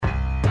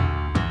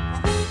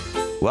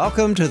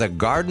Welcome to the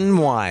Garden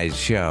Wise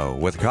Show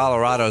with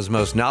Colorado's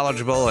most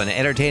knowledgeable and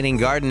entertaining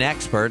garden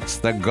experts,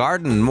 the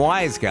Garden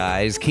Wise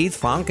Guys, Keith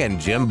Funk and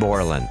Jim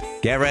Borland.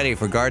 Get ready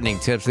for gardening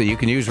tips that you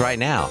can use right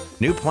now.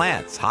 New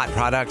plants, hot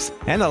products,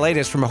 and the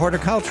latest from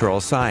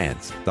horticultural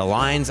science. The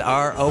lines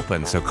are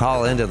open, so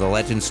call into the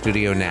Legend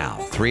Studio now.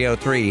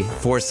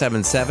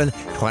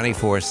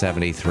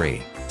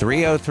 303-477-2473.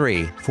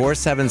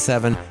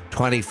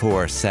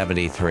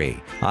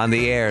 303-477-2473. On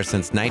the air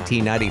since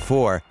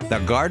 1994, the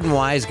Garden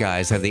Wise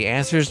Guys have the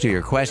answers to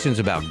your questions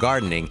about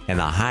gardening in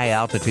the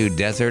high-altitude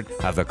desert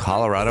of the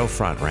Colorado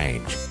Front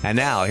Range. And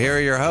now, here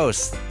are your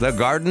hosts, the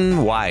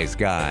Garden Wise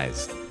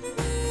Guys.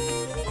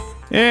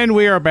 And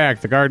we are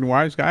back, the Garden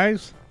Wise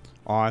Guys,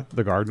 on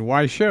the Garden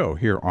Wise Show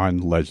here on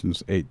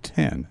Legends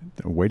 810.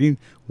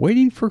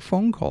 Waiting for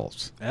phone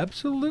calls.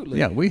 Absolutely.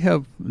 Yeah, we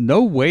have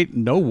no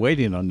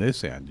waiting on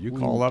this end. You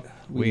call up,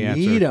 we answer.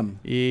 Need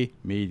them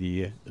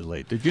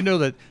immediately. Did you know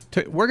that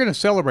we're going to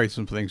celebrate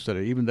some things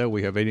today, even though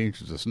we have 8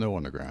 inches of snow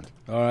on the ground?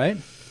 All right.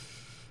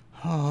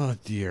 Oh,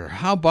 dear.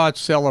 How about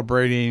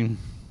celebrating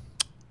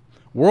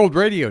World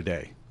Radio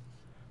Day?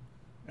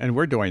 And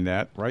we're doing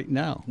that right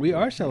now. We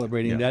are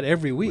celebrating that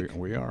every week.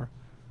 We are.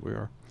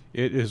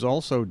 It is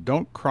also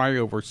Don't Cry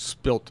Over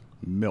Spilt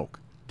Milk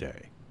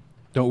Day.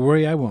 Don't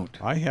worry, I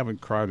won't. I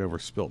haven't cried over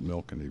spilt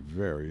milk in a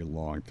very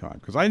long time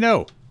because I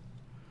know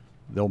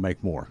they'll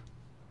make more.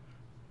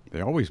 They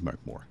always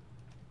make more.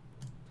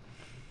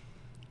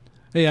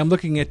 Hey, I'm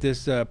looking at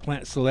this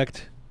Plant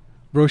Select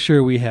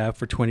brochure we have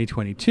for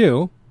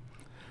 2022,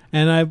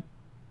 and I've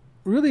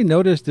really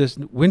noticed this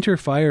winter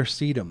fire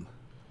sedum.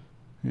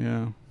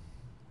 Yeah.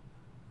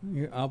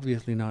 You're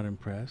obviously not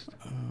impressed.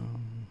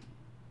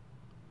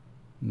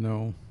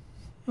 No.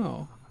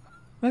 Oh,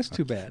 that's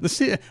too bad.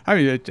 It's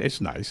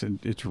nice, and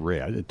it's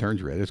red. It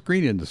turns red. It's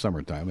green in the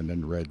summertime and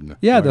then red in the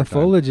the wintertime.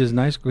 foliage is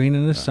nice green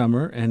in the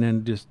summer, and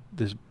then just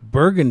this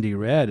burgundy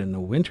red in the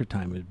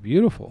wintertime is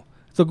beautiful.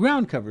 It's a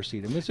ground cover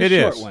sedum. It's a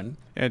short one.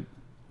 And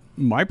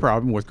my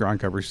problem with ground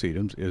cover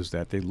sedums is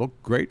that they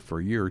look great for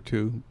a year or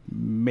two,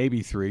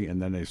 maybe 3,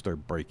 and then they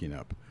start breaking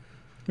up.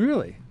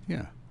 Really?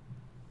 Yeah.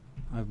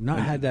 I've not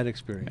had that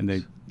experience. And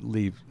they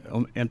leave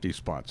empty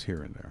spots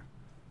here and there.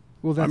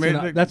 Well,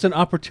 that's an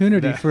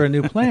opportunity for a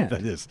new plant.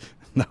 That is.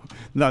 No,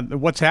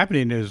 what's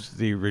happening is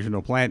the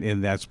original plant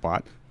in that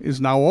spot is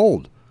now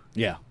old.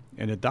 Yeah.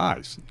 And it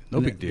dies.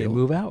 No big deal. They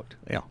move out.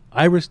 Yeah.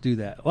 Iris do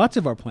that. Lots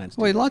of our plants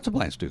do. Well, lots of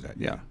plants do that,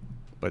 yeah.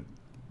 But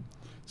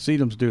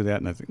sedums do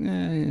that, and I think,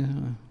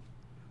 In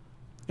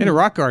a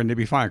rock garden, they'd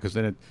be fine because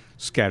then it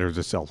scatters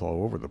itself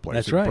all over the place.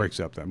 That's it right. breaks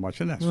up that much,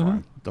 and that's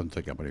fine. It doesn't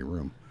take up any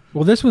room.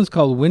 Well, this one's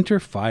called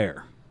Winter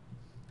Fire.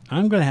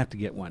 I'm going to have to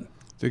get one.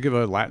 Do you give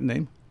a Latin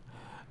name?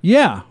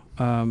 Yeah.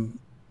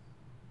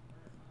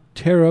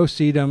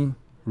 Pterosedum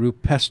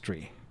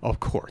rupestri. Of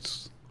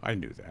course. I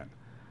knew that.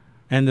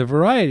 And the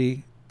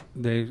variety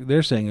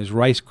they're saying is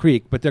Rice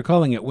Creek, but they're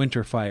calling it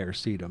Winter Fire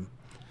sedum.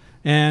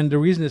 And the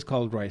reason it's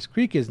called Rice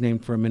Creek is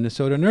named for a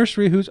Minnesota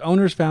nursery whose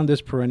owners found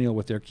this perennial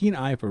with their keen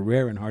eye for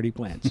rare and hardy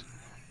plants.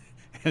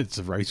 It's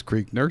a Rice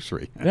Creek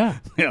Nursery. Yeah.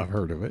 Yeah, I've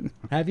heard of it.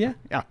 Have you?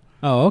 Yeah.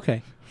 Oh,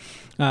 okay.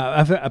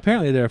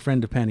 Apparently, they're a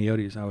friend of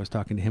Panayiotis. I was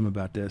talking to him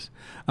about this.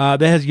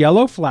 That has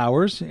yellow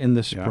flowers in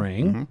the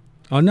spring. Yeah. Mm-hmm.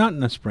 Oh, not in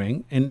the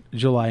spring. In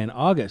July and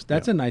August.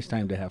 That's a nice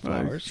time to have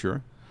flowers.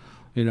 Sure.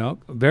 You know,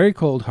 very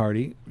cold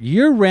hardy,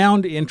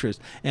 year-round interest.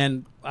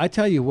 And I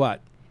tell you what,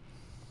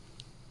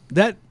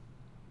 that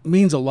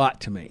means a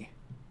lot to me.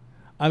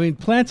 I mean,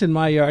 plants in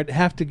my yard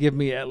have to give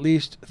me at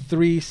least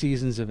 3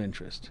 seasons of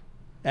interest.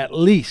 At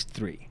least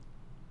 3.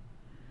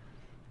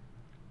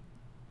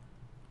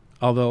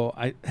 Although,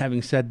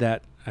 having said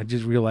that, I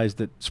just realized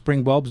that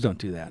spring bulbs don't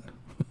do that.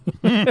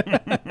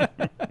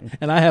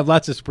 And I have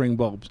lots of spring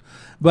bulbs.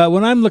 But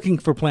when I'm looking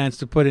for plants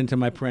to put into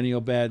my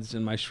perennial beds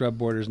and my shrub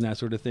borders and that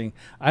sort of thing,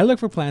 I look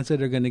for plants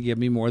that are going to give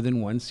me more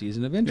than 1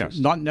 season of interest.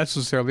 Yeah, not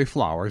necessarily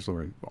flowers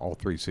or all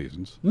 3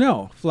 seasons.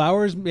 No,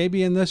 flowers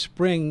maybe in the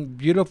spring,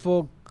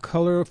 beautiful,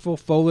 colorful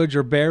foliage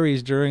or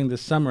berries during the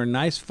summer,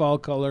 nice fall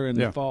color in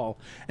the fall,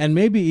 and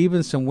maybe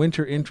even some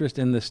winter interest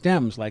in the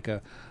stems, like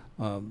a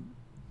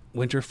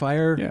winter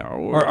fire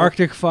or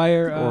Arctic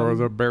fire or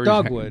the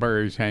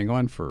berries hang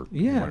on for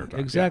wintertime.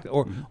 Exactly.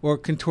 Or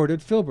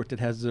contorted filbert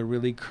that has the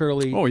really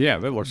curly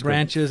that looks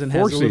branches and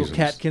 4 has the little seasons.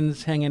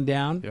 catkins hanging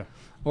down. Yeah.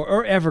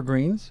 Or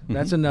evergreens.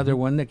 That's another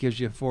one that gives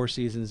you 4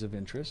 seasons of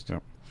interest. Yeah.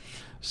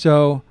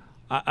 So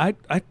I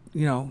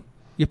you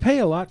pay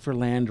a lot for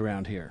land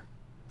around here.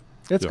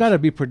 It's got to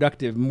be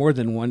productive more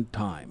than one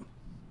time.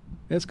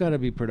 It's got to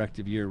be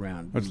productive year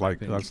round.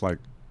 That's like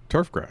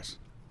turf grass.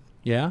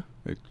 Yeah.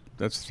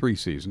 That's 3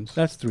 seasons.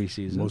 That's 3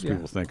 seasons. Most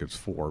people think it's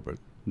 4, but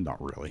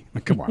not really.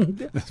 Come on.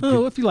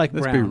 If you like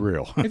brown. Let's be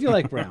real. If you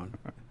like brown,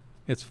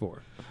 it's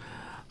 4.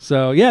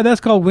 So,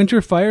 that's called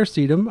Winter Fire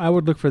sedum. I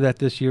would look for that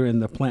this year in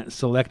the Plant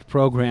Select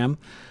program.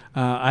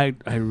 I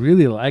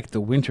really like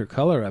the winter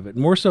color of it,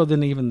 more so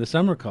than even the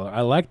summer color.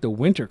 I like the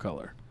winter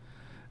color.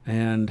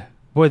 And,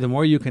 boy, the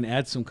more you can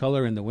add some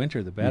color in the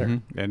winter, the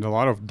better. And a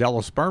lot of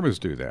Delospermas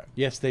do that.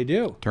 Yes, they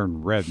do.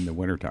 Turn red in the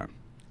wintertime.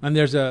 And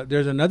there's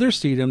another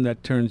sedum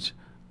that turns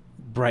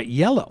bright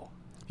yellow.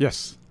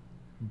 Yes.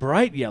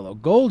 Bright yellow,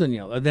 golden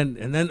yellow. And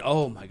then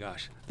oh my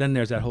gosh. Then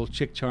there's that whole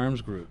Chick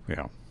Charms group.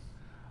 Yeah.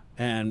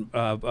 And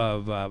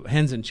of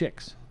hens and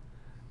chicks.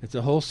 It's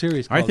a whole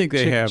series called I think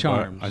they Chick have.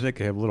 Charms. I think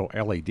they have little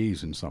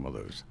LEDs in some of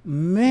those.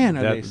 Man,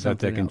 are they That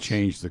something they can else.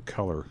 change the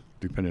color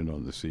depending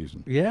on the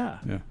season. Yeah.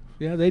 Yeah.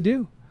 Yeah, they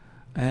do.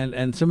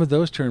 And some of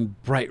those turn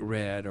bright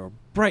red or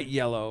bright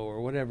yellow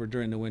or whatever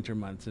during the winter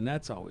months, and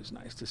that's always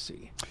nice to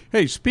see.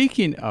 Hey,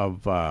 speaking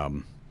of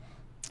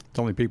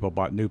telling people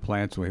about new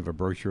plants, we have a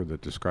brochure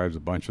that describes a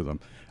bunch of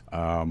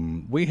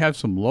them. We have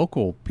some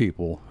local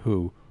people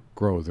who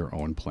grow their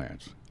own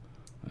plants.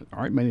 There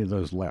aren't many of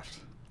those left.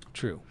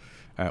 True.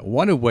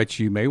 One of which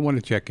you may want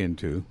to check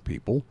into,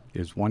 people,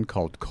 is one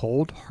called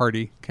Cold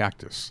Hardy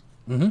Cactus.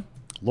 Mm-hmm.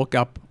 Look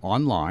up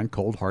online,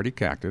 Cold Hardy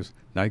Cactus.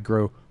 They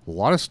grow a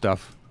lot of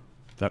stuff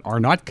that are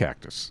not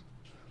cactus.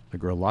 They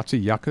grow lots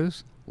of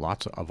yuccas,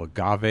 lots of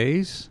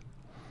agaves,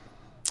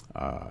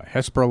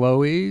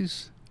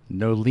 hesperloes,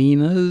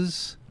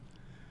 nolinas.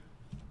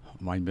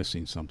 Am I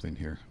missing something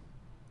here?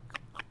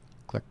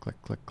 Click,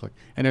 click, click, click.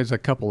 And there's a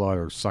couple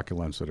other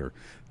succulents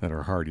that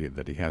are hardy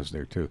that he has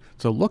there too.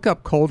 So look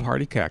up Cold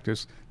Hardy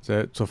Cactus.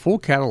 It's a full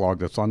catalog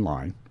that's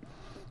online.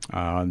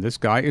 This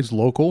guy is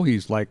local.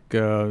 He's like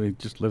he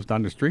just lives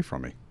down the street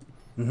from me.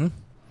 Mm-hmm.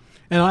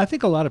 And I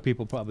think a lot of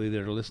people probably that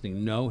are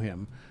listening know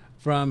him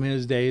from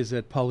his days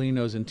at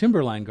Paulino's and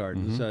Timberline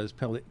Gardens as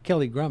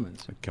Kelly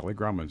Grummins. Kelly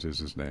Grummins is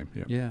his name.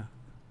 Yeah. Yeah.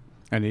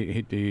 And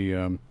he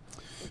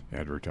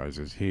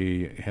advertises.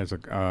 He has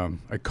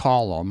a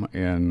column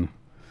in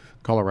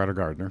Colorado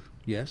Gardener.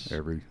 Yes.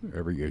 Every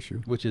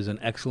issue. Which is an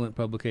excellent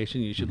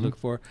publication you should look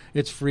for.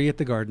 It's free at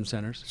the garden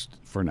centers.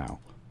 For now.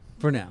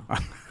 For now.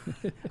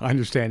 I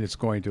understand it's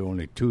going to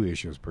only 2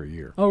 issues per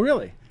year. Oh,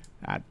 really?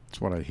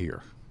 That's what I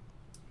hear.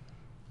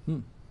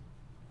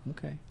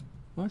 Okay.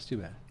 Well, that's too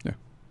bad. Yeah.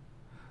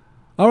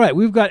 All right.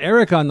 We've got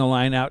Eric on the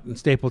line out in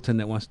Stapleton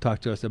that wants to talk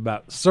to us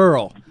about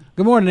Searle.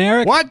 Good morning,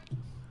 Eric. What?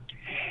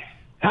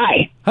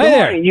 Hi. Hi Good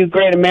there. morning, you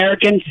great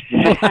Americans.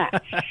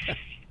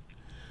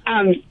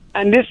 And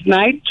this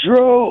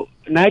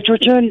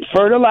nitrogen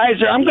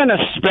fertilizer, I'm going to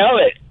spell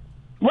it.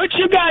 What's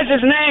your guys'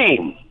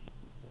 name?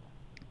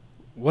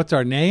 What's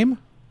our name?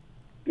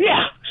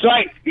 Yeah.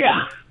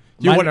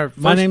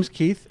 My name's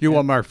Keith. You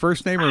want my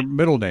first name or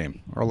middle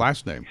name or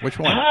last name? Which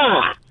one?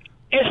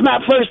 It's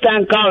my first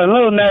time calling. A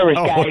little nervous,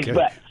 guys. Okay.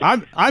 But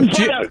I'm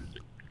Jim.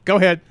 Go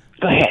ahead.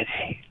 Go ahead.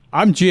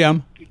 I'm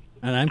Jim.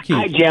 And I'm Keith.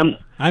 Hi, Jim.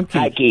 I'm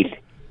Keith. Hi, Keith.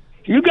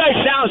 You guys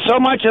sound so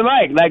much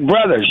alike, like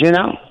brothers, you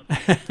know?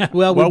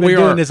 Well, we've been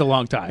doing this a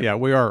long time. Yeah,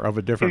 we are of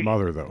a different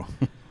mother, though.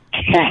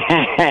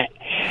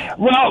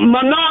 Well,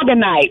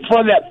 monogonite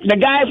for the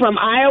guy from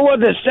Iowa,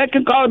 the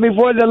second caller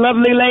before the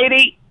lovely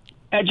lady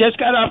that just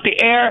got off the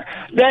air,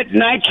 that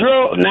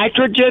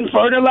nitrogen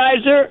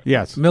fertilizer.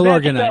 Yes.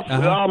 Milorganite. That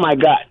stuff, oh, my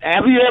God.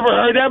 Have you ever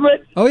heard of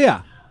it? Oh,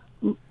 yeah.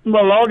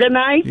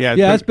 Milorganite?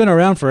 Yeah, it's been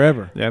around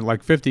forever. Yeah,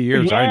 like 50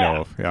 years I Yeah.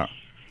 know of. Yeah.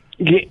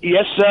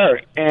 Yes,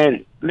 sir.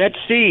 And let's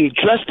see,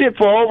 trusted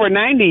for over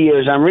 90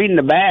 years. I'm reading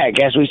the bag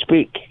as we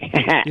speak.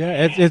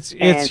 Yeah, it's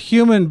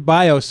human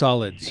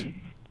biosolids.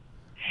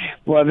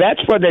 Well,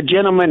 that's for the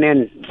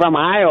gentleman from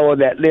Iowa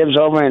that lives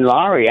over in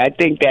Laurie. I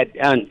think that,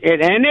 and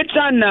it's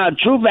on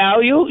True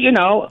Value, you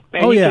know.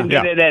 And Oh, you yeah. can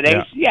get Yeah. it at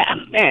Yeah. Ace. Yeah,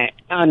 man.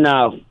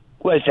 On,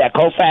 what is that,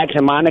 Colfax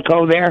and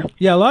Monaco there?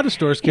 Yeah, a lot of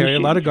stores carry, a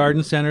lot of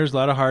garden centers, a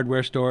lot of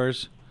hardware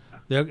stores.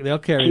 They'll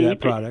carry that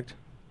product.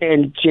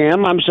 And,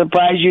 Jim, I'm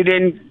surprised you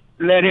didn't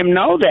let him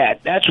know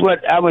that. That's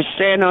what I was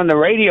saying on the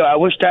radio. I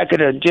wished I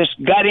could have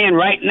just got in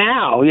right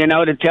now, you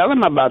know, to tell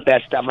him about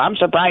that stuff. I'm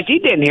surprised he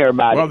didn't hear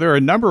about Well, it. there are a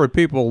number of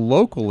people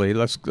locally,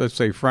 let's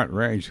say Front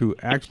Range, who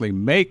actually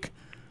make,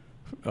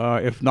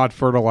 if not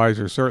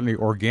fertilizer, certainly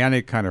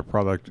organic kind of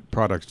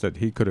products that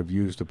he could have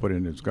used to put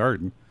in his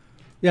garden.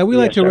 Yeah, we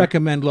like Yes, to sir.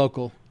 recommend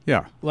local,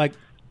 Yeah. like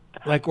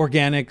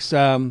organics,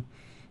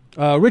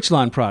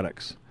 Richlawn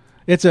products.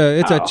 It's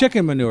a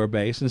chicken manure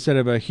base instead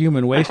of a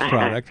human waste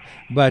product,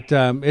 but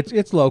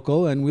it's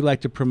local, and we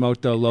like to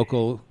promote the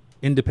local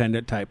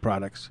independent type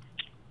products.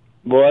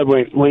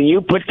 Boy, when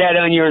you put that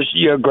on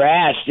your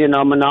grass, you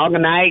know,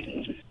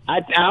 monogonite,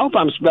 I hope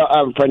I'm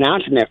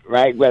pronouncing it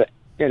right, but,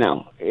 you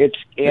know, it's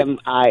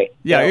M-I-L-O-R-G-A-N.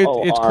 Yeah,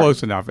 it's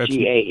close enough. It's,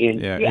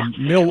 yeah.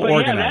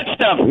 Milorganite. Yeah, that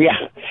stuff,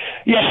 yeah.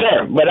 Yes,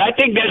 sir. But I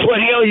think that's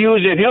what he'll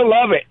use, and he'll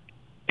love it.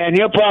 And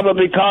he'll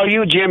probably call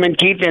you, Jim and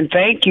Keith, and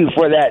thank you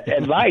for that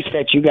advice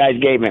that you guys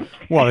gave him.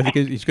 Well, I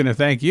think he's going to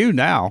thank you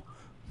now.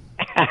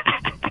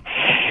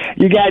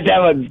 You guys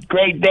have a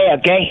great day,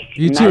 okay?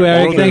 You too,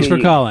 Eric. Thanks for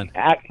calling.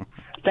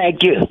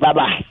 Thank you.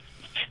 Bye-bye.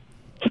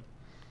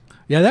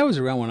 Yeah, that was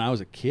around when I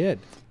was a kid.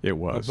 It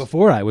was.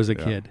 Before I was a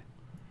kid.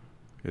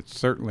 It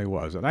certainly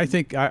was. And I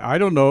think, I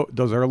don't know,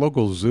 does our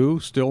local zoo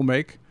still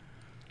make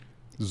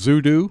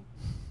Zoodoo?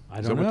 I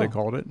don't Is that know what they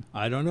called it?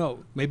 I don't know.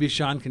 Maybe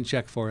Sean can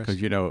check for us.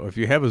 Because, you know, if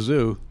you have a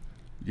zoo,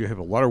 you have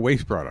a lot of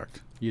waste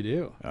product. You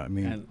do. I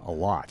mean, And a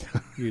lot.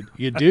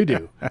 you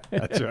do.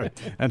 That's right.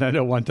 And I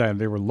know one time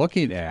they were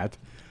looking at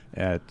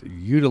at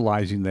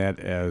utilizing that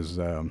as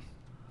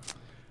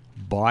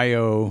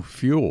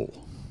biofuel.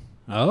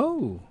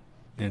 Oh,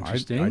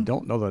 interesting. I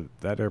don't know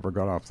that ever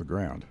got off the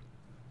ground.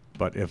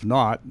 But if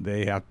not,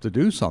 they have to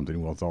do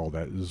something with all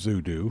that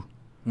zoodoo.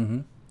 Mm-hmm.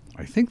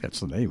 I think that's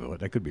the name of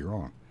it. I could be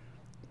wrong.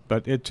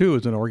 But it, too,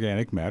 is an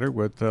organic matter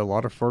with a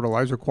lot of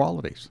fertilizer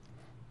qualities.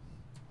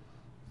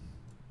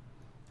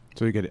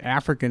 So you get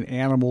African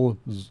animal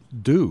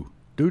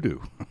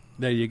doo-doo.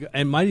 There you go.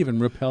 And might even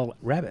repel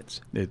rabbits.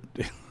 It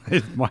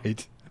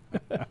might.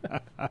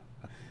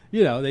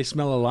 You know, they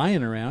smell a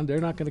lion around,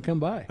 they're not going to come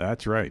by.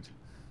 That's right.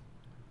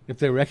 If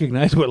they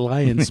recognize what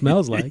lion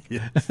smells like.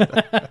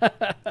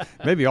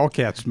 Maybe all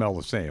cats smell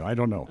the same. I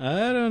don't know.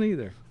 I don't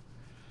either.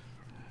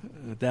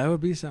 That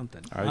would be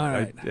something. All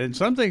right. And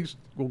some things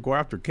will go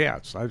after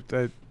cats.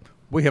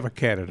 We have a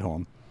cat at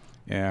home,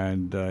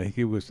 and I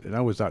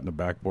was out in the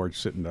backboard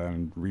sitting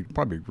down and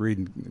probably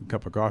reading a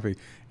cup of coffee,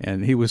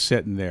 and he was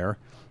sitting there,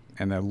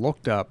 and I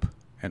looked up,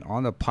 and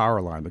on the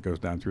power line that goes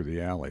down through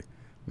the alley,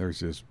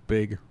 there's this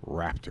big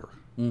raptor.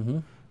 Mm-hmm.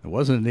 It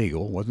wasn't an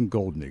eagle, wasn't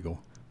golden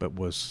eagle, but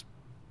was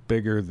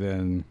bigger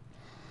than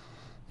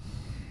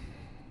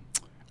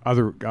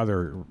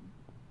other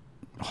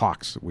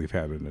hawks that we've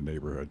had in the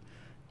neighborhood.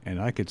 And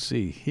I could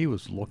see he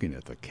was looking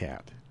at the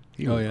cat.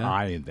 He was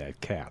eyeing that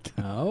cat.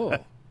 Oh.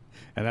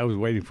 And I was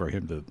waiting for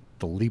him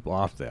to leap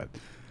off that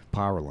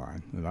power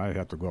line. And I'd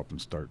have to go up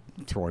and start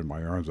throwing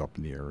my arms up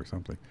in the air or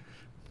something.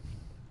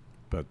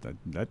 But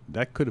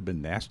that could have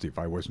been nasty if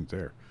I wasn't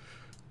there.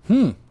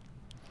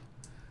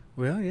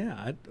 Well,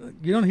 yeah.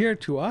 You don't hear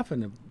it too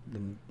often of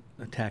them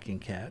attacking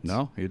cats.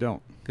 No, you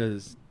don't.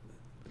 Because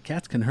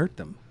cats can hurt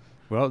them.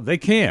 Well, they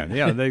can.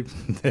 Yeah,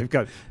 they've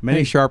got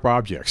many sharp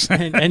objects.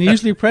 and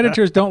usually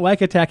predators don't like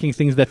attacking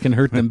things that can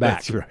hurt them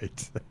back. That's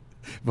right.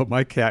 But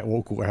my cat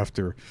won't go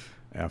after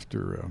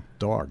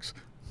dogs.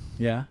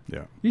 Yeah?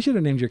 Yeah. You should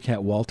have named your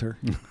cat Walter.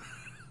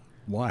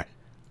 Why?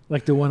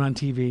 Like the one on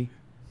TV.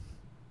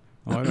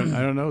 Oh, I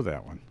don't know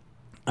that one.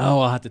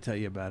 Oh, I'll have to tell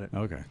you about it.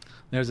 Okay.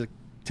 There's a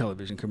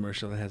television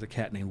commercial that has a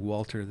cat named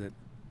Walter that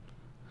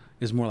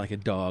is more like a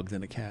dog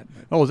than a cat.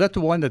 Oh, is that the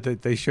one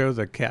that they show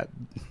the cat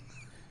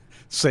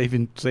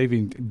saving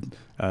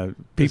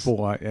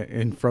people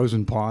in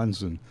frozen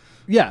ponds and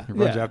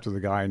runs after the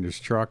guy in his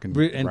truck and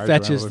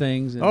fetches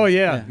things? Oh,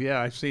 yeah,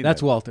 I've seen that.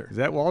 That's Walter. Is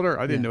that Walter?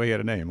 I didn't know he had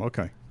a name.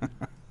 Okay.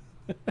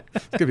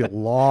 It's going to be a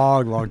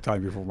long, long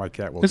time before my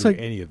cat will do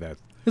any of that.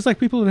 It's like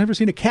people who've never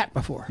seen a cat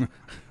before.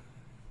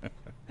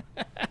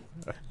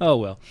 Oh,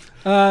 well.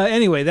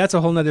 Anyway, that's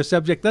a whole nother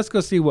subject. Let's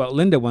go see what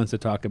Linda wants to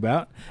talk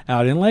about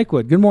out in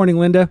Lakewood. Good morning,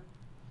 Linda.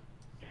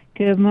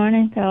 Good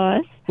morning,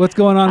 fellas. What's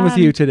going on with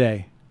you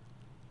today?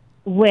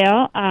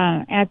 Well,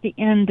 at the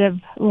end of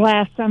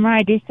last summer,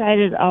 I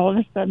decided all of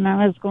a sudden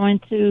I was going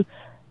to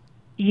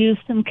use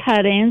some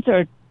cuttings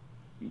or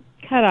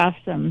cut off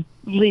some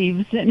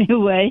leaves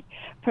anyway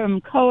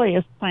from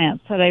coleus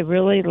plants that I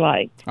really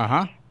liked.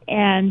 Uh-huh.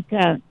 And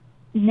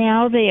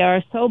now they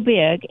are so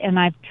big, and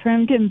I've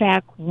trimmed them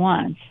back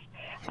once.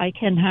 I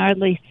can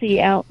hardly see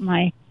out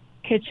my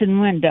kitchen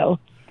window.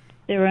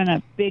 They're in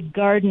a big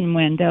garden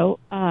window.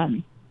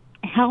 How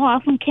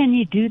often can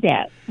you do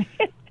that?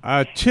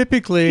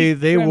 Typically,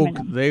 they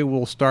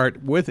will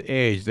start with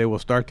age. They will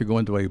start to go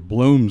into a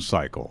bloom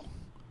cycle.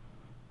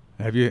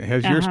 Has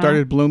yours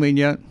started blooming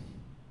yet?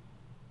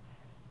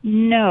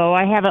 No,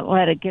 I haven't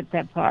let it get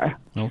that far.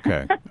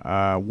 Okay.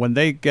 When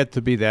they get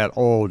to be that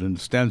old and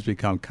the stems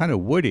become kind of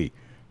woody,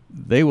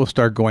 they will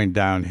start going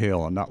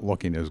downhill and not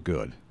looking as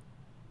good.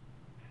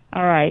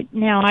 All right.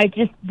 Now,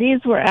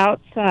 these were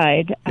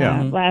outside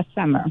last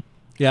summer.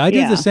 Yeah, I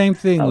did the same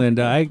thing,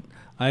 Linda.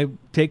 I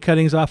take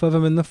cuttings off of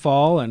them in the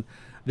fall, and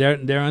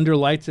they're under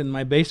lights in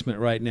my basement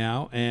right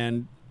now.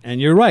 And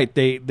you're right,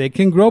 they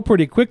can grow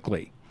pretty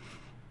quickly.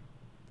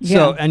 Yeah.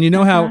 So, and you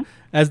know how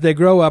as they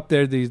grow up,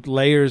 there are these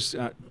layers,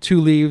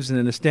 2 leaves and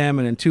then a stem,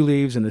 and then 2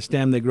 leaves and a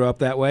stem. They grow up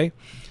that way.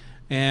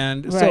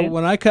 And so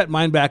when I cut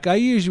mine back, I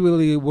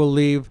usually will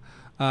leave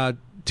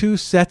 2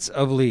 sets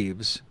of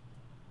leaves,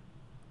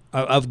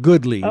 of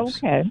good leaves.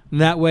 Okay.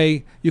 And that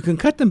way you can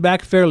cut them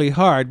back fairly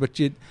hard, but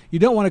you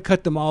don't want to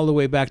cut them all the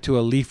way back to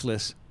a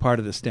leafless part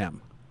of the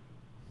stem.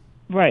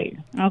 Right.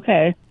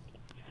 Okay.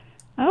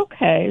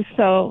 Okay,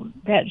 so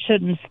that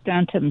shouldn't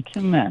stunt them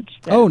too much.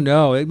 Then. Oh,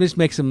 no. It just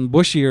makes them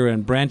bushier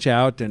and branch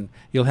out, and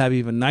you'll have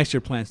even nicer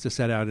plants to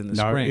set out in the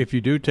spring. Now, if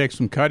you do take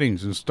some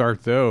cuttings and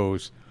start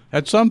those,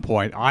 at some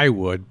point I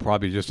would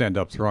probably just end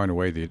up throwing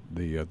away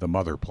the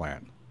mother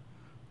plant.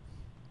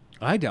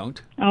 I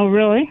don't. Oh,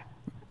 really?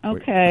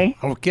 Okay.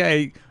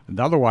 Okay. And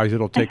otherwise,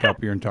 it'll take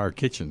up your entire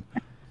kitchen.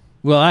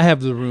 Well, I have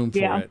the room for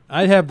it.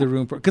 I have the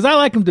room for it. Because I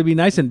like them to be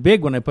nice and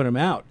big when I put them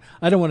out.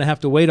 I don't want to have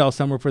to wait all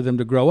summer for them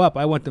to grow up.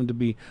 I want them to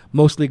be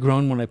mostly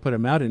grown when I put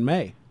them out in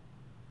May.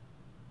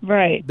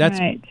 Right,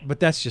 But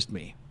that's just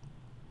me.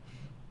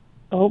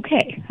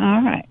 Okay,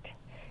 all right.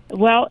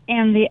 Well,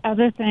 and the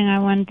other thing I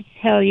wanted to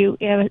tell you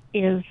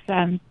is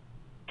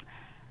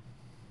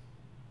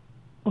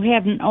we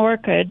have an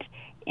orchid,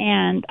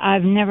 and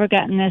I've never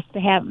gotten this to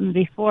happen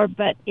before,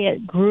 but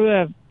it grew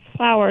a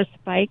flower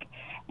spike,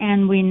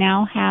 and we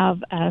now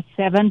have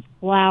 7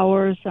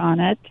 flowers on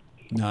it.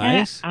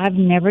 Nice. And I've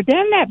never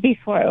done that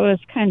before. It was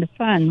kind of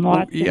fun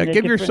watching. Yeah, the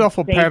give yourself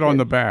a different pat on stages.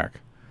 the back.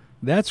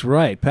 That's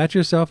right. Pat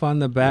yourself on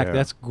the back. Yeah.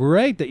 That's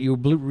great that you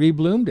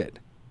rebloomed it.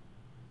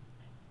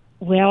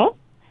 Well,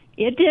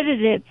 it did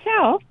it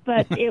itself,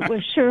 but it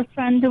was sure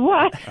fun to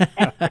watch.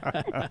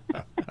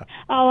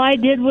 All I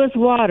did was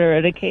water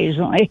it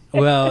occasionally.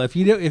 Well, if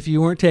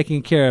you weren't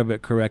taking care of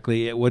it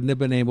correctly, it wouldn't have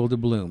been able to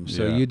bloom.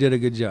 So Yeah. you did a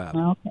good job.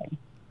 Okay.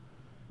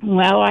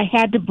 Well, I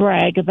had to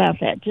brag about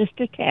that just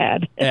a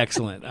tad.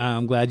 Excellent.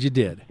 I'm glad you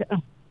did.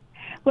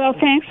 Well,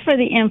 thanks for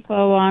the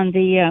info on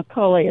the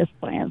coleus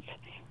plants.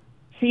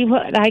 See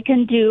what I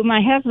can do.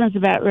 My husband's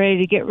about ready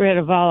to get rid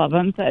of all of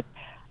them, but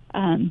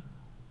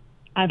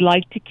I'd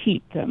like to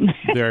keep them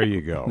There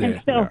you go.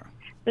 until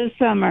the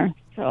summer.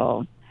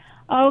 So,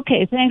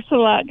 okay, thanks a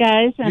lot,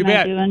 guys, and You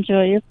bet. I do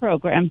enjoy your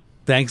program.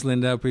 Thanks,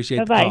 Linda.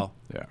 Appreciate Bye-bye. the call.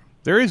 Yeah.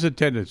 There is a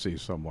tendency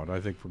somewhat,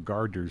 I think, for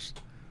gardeners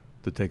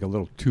to take a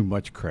little too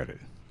much credit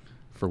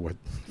for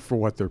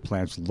what their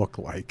plants look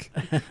like.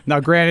 Now,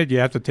 granted, you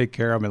have to take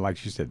care of them, and like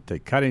she said,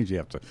 take cuttings. You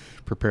have to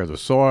prepare the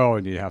soil,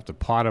 and you have to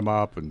pot them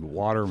up and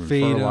water them and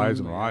Feed 'em, fertilize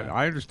them. yeah.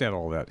 I understand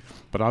all that,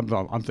 but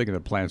I'm thinking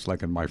of plants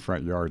like in my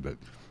front yard that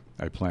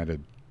I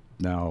planted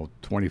now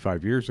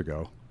 25 years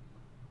ago.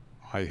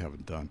 I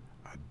haven't done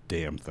a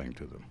damn thing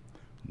to them,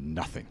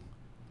 nothing.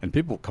 And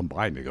people come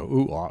by and they go,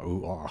 ooh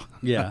ah.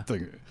 Yeah.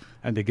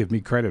 And they give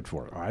me credit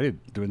for it. I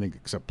didn't do anything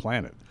except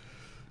plant it.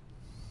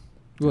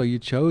 Well, you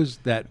chose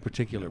that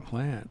particular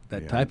plant,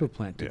 that Yeah. type of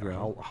plant to Yeah,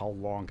 grow. How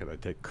long can I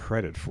take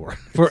credit for it?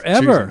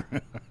 Forever.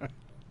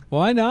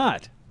 Why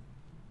not?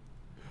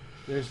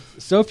 There's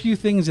so few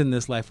things in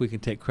this life we can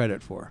take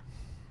credit for,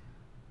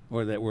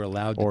 or that we're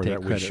allowed to Or take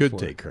that we credit should for.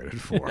 take credit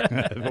for.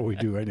 That's what we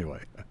do anyway.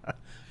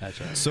 That's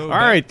right. So All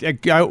right.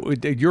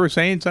 You were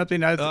saying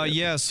something?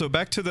 yeah. So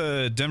back to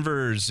the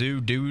Denver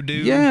Zoo doo-doo.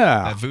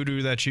 Yeah. That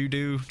voodoo that you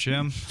do,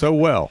 Jim. So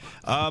well.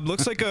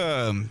 Looks like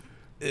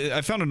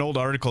I found an old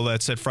article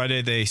that said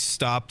Friday they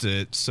stopped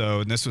it. So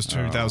and this was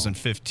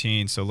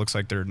 2015. So it looks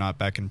like they're not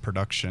back in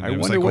production. I It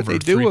was wonder like what over they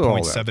do with all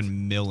that. $3.7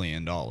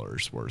 million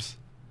worth.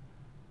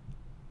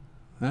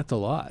 That's a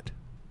lot.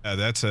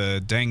 That's a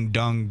dang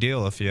dung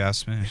deal, if you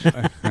ask me.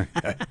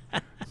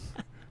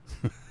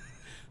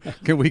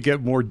 Can we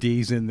get more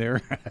D's in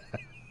there?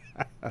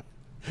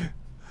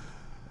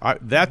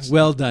 That's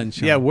Well done,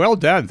 Sean. Yeah, well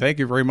done. Thank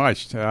you very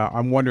much.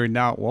 I'm wondering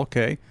now. Well,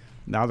 okay,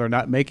 now they're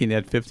not making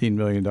that $15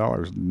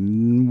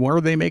 million. Where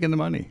are they making the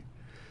money?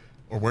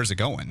 Or where's it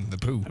going? The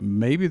poo.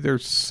 Maybe they're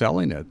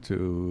selling it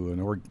to an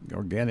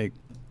organic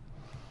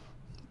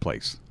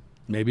place.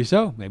 Maybe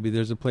so. Maybe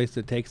there's a place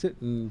that takes it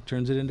and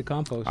turns it into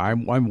compost.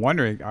 I'm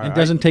wondering. and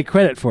doesn't take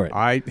credit for it.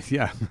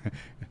 Yeah.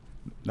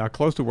 Now,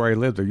 close to where I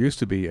live, there used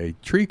to be a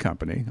tree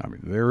company. I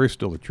mean, there is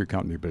still a tree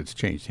company, but it's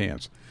changed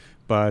hands.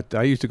 But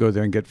I used to go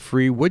there and get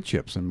free wood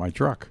chips in my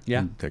truck. Yeah.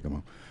 And take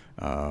them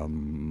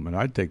home. And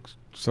I'd take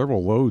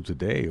several loads a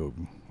day of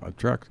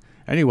trucks.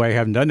 Anyway, I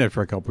haven't done that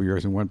for a couple of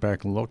years and went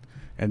back and looked.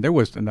 And there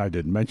was, and I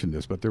didn't mention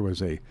this, but there was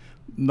a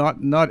not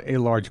a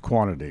large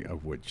quantity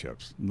of wood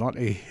chips, not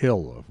a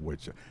hill of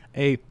wood chips,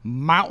 a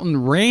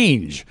mountain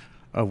range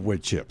of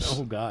wood chips.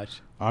 Oh,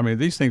 gosh. I mean,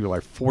 these things are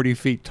like 40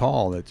 feet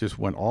tall that just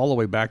went all the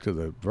way back to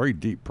the very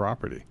deep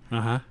property.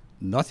 Uh-huh.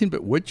 Nothing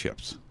but wood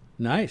chips.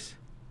 Nice.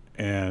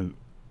 And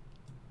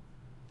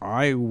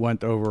I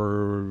went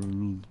over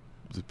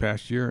the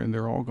past year, and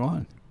they're all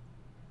gone.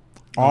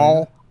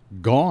 All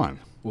gone.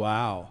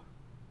 Wow.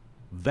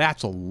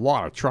 That's a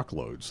lot of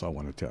truckloads, I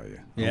want to tell you.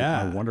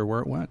 Yeah. I wonder where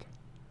it went.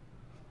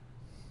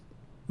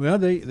 Well,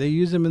 they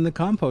use them in the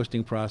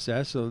composting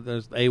process. So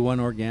there's A1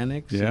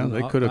 Organics. Yeah, and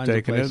they all could have kinds of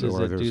taken it, places or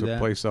that there's do a that.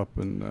 place up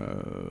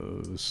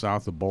in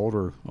south of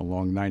Boulder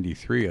along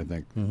 93, I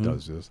think,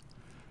 does this.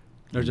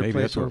 There's a Maybe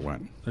place that's where it over,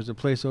 went. There's a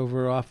place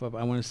over off of,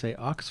 I want to say,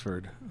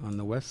 Oxford on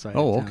the west side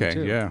Oh, of town, okay.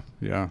 too.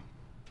 Yeah.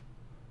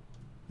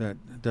 That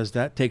does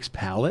that, takes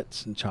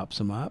pallets and chops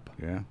them up.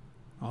 Yeah.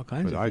 All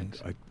kinds But of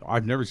things.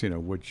 I've never seen a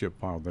wood chip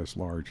pile this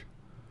large.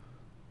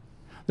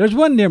 There's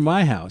one near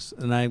my house,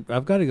 and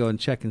I've got to go and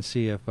check and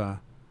see if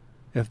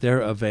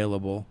they're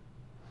available.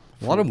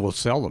 A lot of them will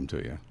sell them to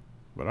you,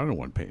 but I don't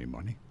want to pay any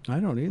money. I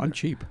don't either. I'm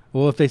cheap.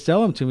 Well, if they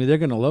sell them to me, they're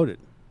going to load it.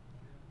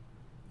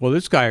 Well,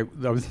 these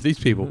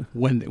people,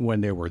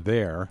 when they were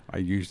there, I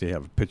usually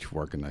have a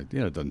pitchfork, and it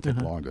doesn't take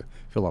long to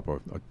fill up a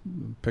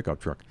pickup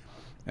truck,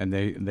 and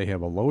they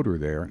have a loader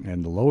there,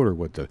 and the loader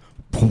with the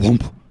boom,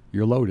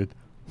 you're loaded,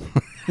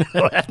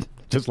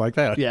 just like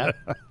that. Yeah.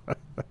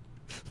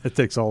 It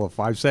takes all of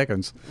 5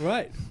 seconds.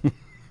 Right.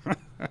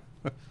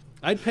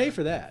 I'd pay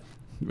for that.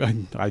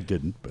 I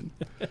didn't, but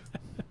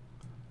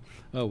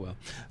Oh, well.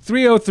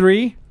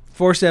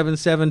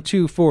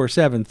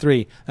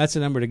 303-477-2473. That's the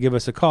number to give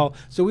us a call,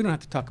 so we don't have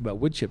to talk about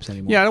wood chips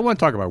anymore. yeah, I don't want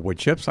to talk about wood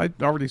chips. I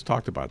already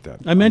talked about that.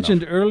 I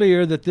mentioned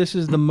earlier that this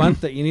is the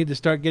month that you need to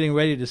start getting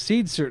ready to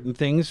seed certain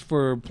things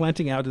for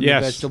planting out in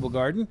Yes. the vegetable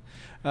garden.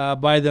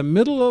 By the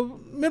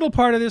middle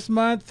part of this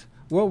month,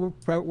 Well,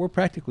 we're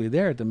practically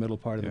there at the middle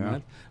part of the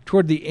month.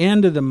 Toward the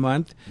end of the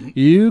month,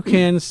 you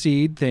can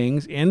seed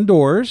things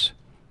indoors,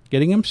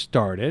 getting them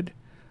started.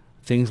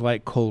 Things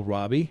like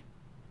kohlrabi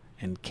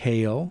and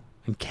kale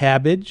and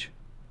cabbage,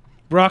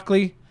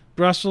 broccoli,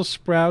 Brussels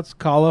sprouts,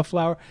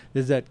 cauliflower.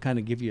 Does that kind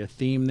of give you a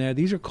theme there?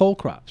 These are cold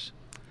crops.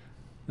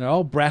 They're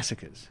all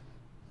brassicas.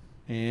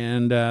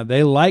 And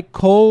they like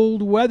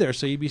cold weather,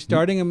 so you'd be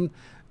starting them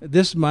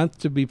this month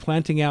to be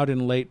planting out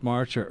in late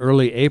March or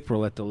early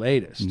April at the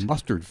latest.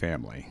 Mustard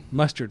family.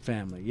 Mustard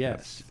family,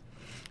 yes.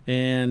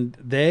 And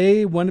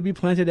they want to be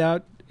planted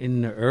out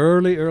in the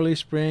early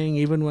spring,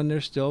 even when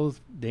there's still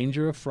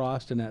danger of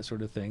frost and that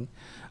sort of thing.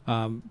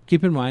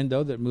 Keep in mind,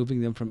 though, that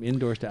moving them from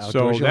indoors to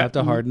outdoors, you'll have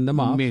to harden them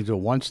off. Means that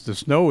once the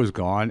snow is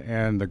gone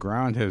and the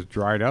ground has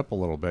dried up a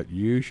little bit,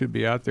 you should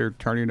be out there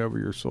turning over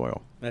your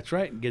soil. That's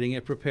right, getting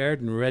it prepared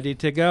and ready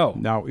to go.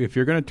 Now, if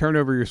you're going to turn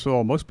over your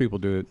soil, most people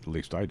do it, at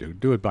least I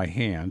do it by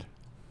hand.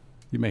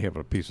 You may have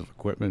a piece of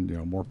equipment,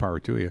 more power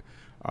to you.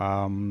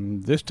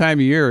 This time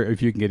of year,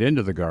 if you can get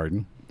into the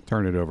garden,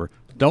 turn it over.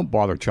 Don't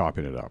bother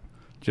chopping it up.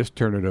 Just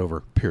turn it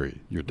over, period.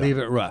 You're done. Leave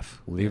it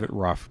rough. Leave it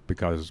rough,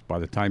 because by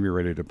the time you're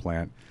ready to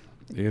plant,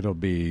 it'll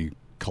be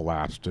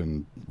collapsed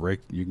and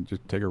you can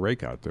just take a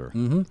rake out there.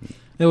 Mm-hmm.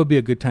 That would be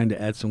a good time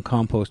to add some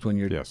compost when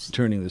you're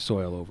turning the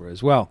soil over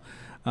as well.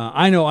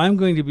 I know I'm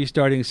going to be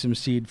starting some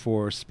seed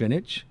for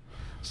spinach,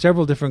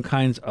 several different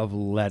kinds of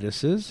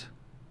lettuces.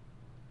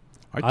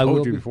 I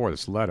told you before,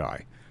 this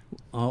lead-eye.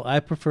 Oh, I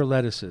prefer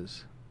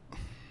lettuces.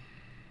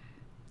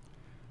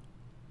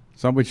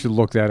 Somebody should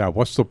look that up.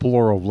 What's the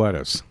plural of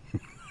lettuce?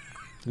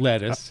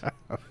 Lettuce.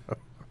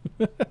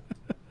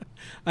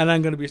 And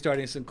I'm going to be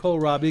starting some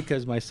kohlrabi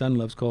because my son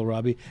loves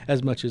kohlrabi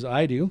as much as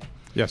I do.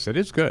 Yes, it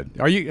is good.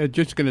 Are you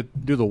just going to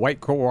do the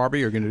white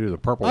kohlrabi or going to do the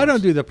purple I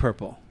don't do the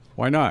purple.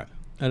 Why not?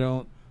 I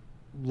don't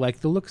like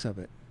the looks of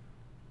it.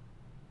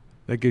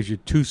 That gives you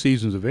 2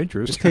 seasons of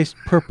interest. It tastes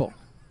purple.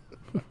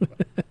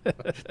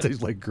 It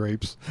tastes like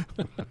grapes.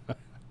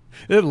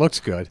 It looks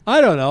good.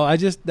 I don't know.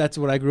 That's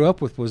what I grew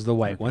up with, was the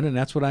white one, and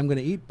that's what I'm going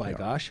to eat, by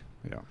gosh.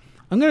 Yeah.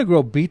 I'm going to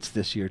grow beets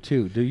this year,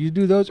 too. Do you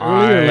do those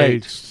early or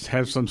late? I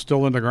have some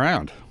still in the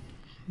ground.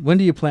 When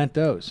do you plant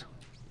those?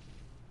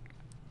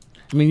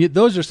 I mean,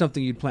 those are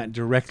something you'd plant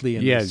directly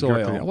in the soil.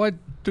 Directly. Well, I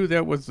do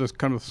that with this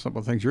kind of some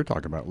of the things you're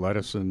talking about,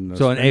 lettuce and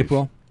So spinach. in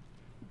April?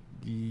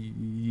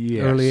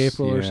 Yes. Early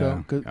April or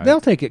so? 'Cause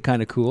they'll take it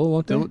kind of cool,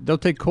 won't they? They'll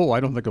take cool.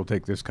 I don't think they'll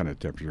take this kind of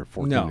temperature,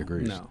 14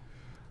 degrees. No.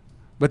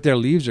 But their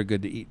leaves are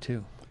good to eat,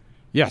 too.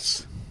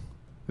 Yes.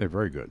 They're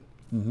very good.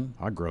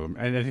 Mm-hmm. I grow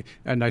them.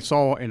 And I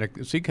saw in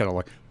a seed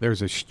catalog,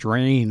 there's a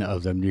strain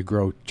of them you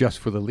grow just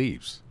for the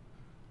leaves.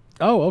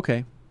 Oh,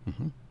 okay.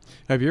 Mm-hmm.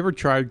 Have you ever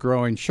tried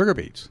growing sugar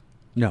beets?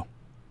 No.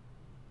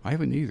 I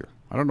haven't either.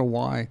 I don't know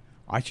why.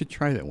 I should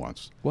try that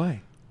once.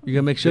 Why? You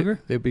going to make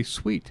sugar? They'd be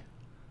sweet.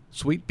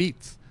 Sweet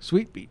beets.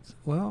 Sweet beets.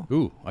 Well.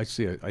 Ooh, I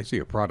see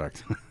a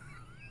product.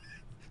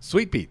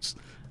 Sweet beets.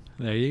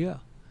 There you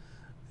go.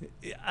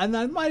 And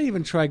I might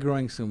even try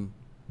growing some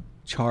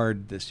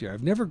chard this year.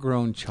 I've never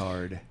grown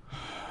chard.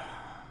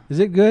 Is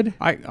it good?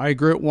 I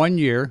grew it 1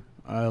 year,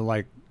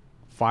 like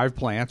 5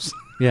 plants.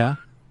 Yeah.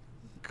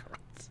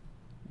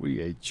 We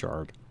ate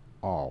chard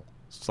all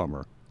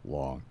summer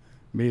long,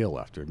 meal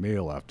after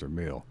meal after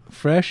meal.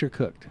 Fresh or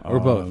cooked, or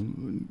both?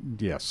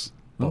 Yes,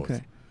 both.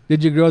 Okay.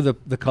 Did you grow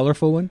the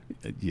colorful one?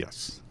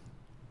 Yes.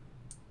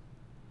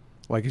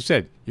 Like you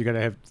said, you got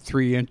to have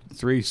 3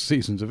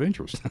 seasons of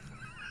interest.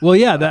 Well,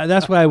 yeah,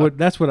 that's what I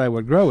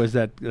would grow, is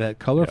that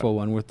colorful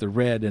one with the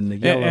red and the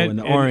yellow and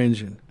the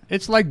orange. And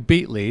it's like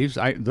beet leaves.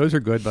 Those are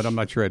good, but I'm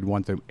not sure I'd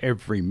want them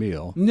every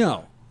meal.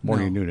 No.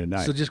 Morning, noon, and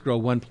night. So just grow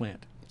one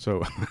plant.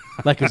 So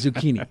like a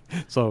zucchini.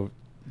 So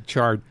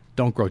chard,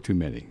 don't grow too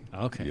many.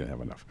 Okay. You don't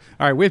have enough.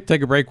 All right, we have to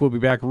take a break. We'll be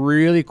back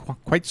really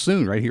quite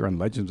soon right here on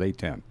Legends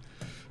 810.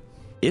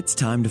 It's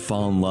time to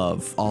fall in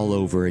love all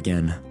over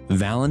again.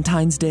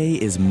 Valentine's Day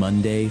is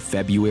Monday,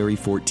 February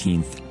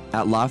 14th.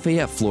 At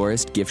Lafayette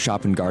Florist Gift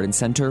Shop and Garden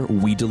Center,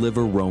 we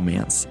deliver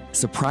romance.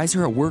 Surprise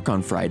her at work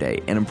on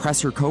Friday and impress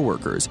her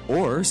coworkers,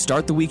 or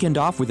start the weekend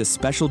off with a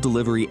special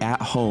delivery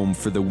at home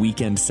for the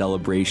weekend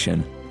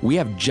celebration. We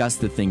have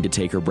just the thing to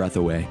take her breath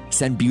away.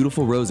 Send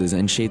beautiful roses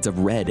in shades of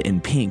red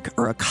and pink,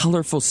 or a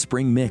colorful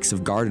spring mix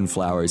of garden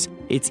flowers.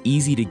 It's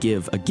easy to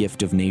give a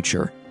gift of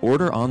nature.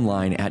 Order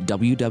online at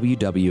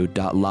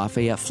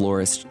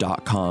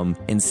www.lafayetteflorist.com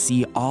and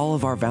see all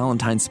of our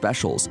Valentine's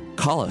specials.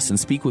 Call us and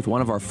speak with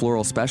one of our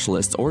floral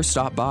specialists, or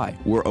stop by.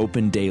 We're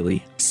open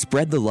daily.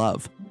 Spread the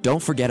love.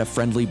 Don't forget a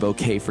friendly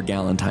bouquet for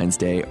Galentine's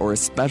Day, or a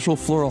special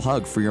floral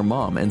hug for your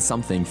mom and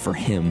something for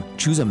him.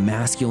 Choose a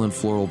masculine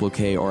floral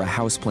bouquet or a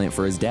houseplant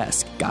for his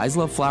desk. Guys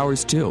love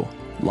flowers too.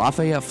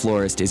 Lafayette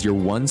Florist is your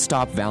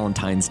one-stop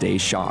Valentine's Day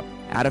shop.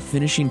 Add a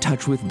finishing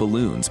touch with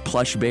balloons,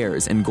 plush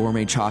bears, and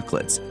gourmet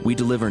chocolates. We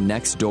deliver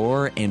next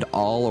door and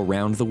all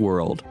around the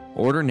world.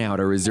 Order now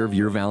to reserve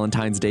your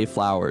Valentine's Day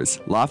flowers.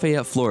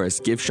 Lafayette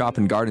Florist Gift Shop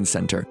and Garden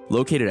Center,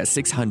 located at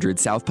 600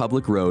 South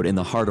Public Road in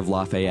the heart of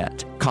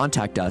Lafayette.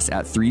 Contact us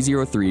at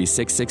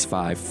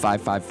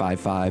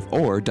 303-665-5555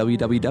 or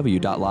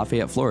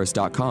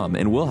www.lafayetteflorist.com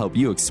and we'll help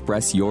you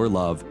express your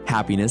love.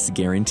 Happiness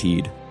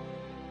guaranteed.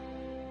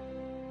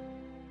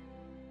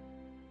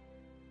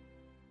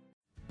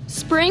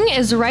 Spring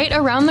is right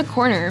around the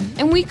corner,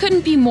 and we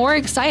couldn't be more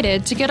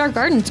excited to get our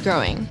gardens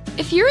growing.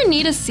 If you're in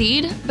need of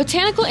seed,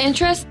 Botanical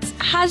Interests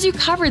has you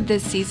covered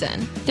this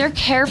season. Their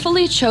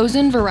carefully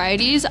chosen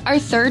varieties are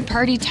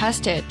third-party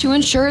tested to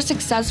ensure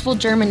successful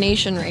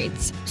germination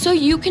rates, so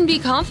you can be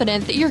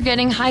confident that you're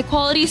getting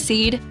high-quality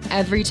seed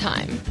every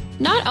time.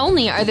 Not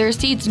only are their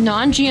seeds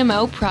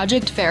non-GMO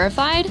project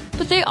verified,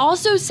 but they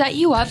also set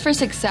you up for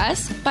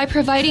success by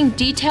providing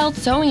detailed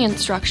sowing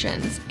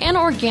instructions and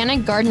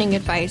organic gardening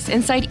advice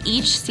inside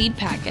each seed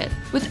packet.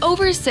 With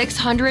over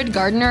 600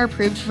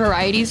 gardener-approved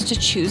varieties to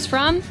choose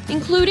from,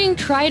 including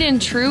tried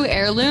and true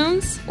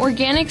heirlooms,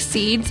 organic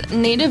seeds,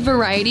 native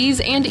varieties,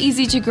 and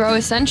easy-to-grow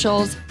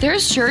essentials,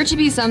 there's sure to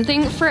be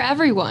something for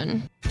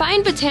everyone.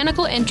 Find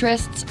Botanical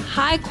Interests'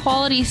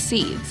 high-quality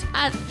seeds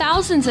at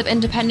thousands of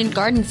independent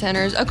garden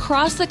centers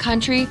across the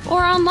country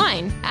or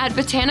online at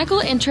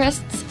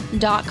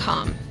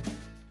botanicalinterests.com.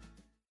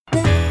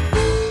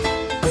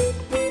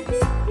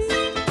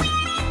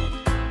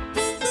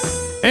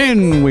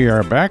 And we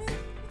are back.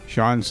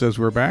 Sean says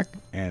we're back,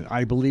 and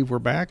I believe we're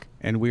back,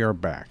 and we are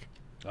back.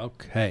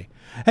 Okay.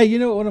 Hey, you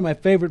know what one of my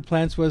favorite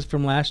plants was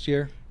from last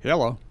year?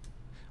 Hello.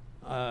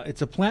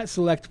 It's a Plant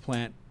Select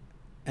plant.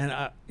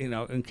 And,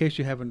 in case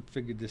you haven't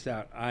figured this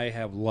out, I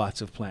have lots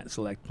of Plant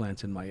Select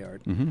plants in my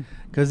yard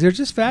because they're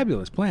just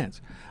fabulous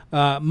plants.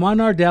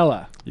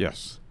 Monardella.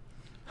 Yes.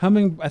 I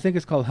think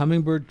it's called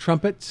hummingbird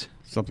trumpets.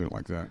 Something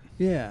like that.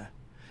 Yeah.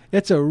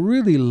 It's a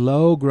really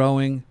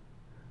low-growing,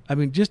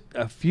 just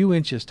a few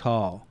inches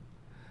tall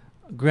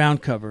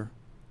ground cover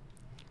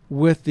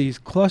with these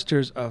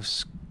clusters of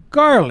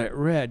scarlet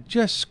red,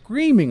 just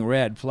screaming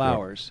red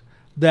flowers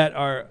that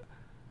are...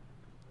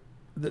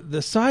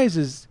 The size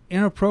is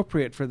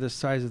inappropriate for the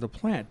size of the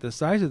plant. The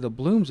size of the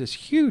blooms is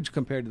huge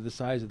compared to the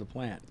size of the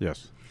plant.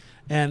 Yes.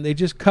 And they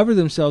just cover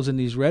themselves in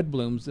these red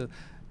blooms.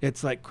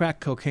 It's like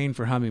crack cocaine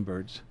for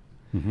hummingbirds.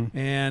 Mm-hmm.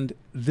 And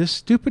this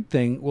stupid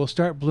thing will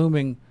start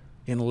blooming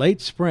in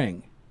late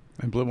spring.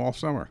 And bloom all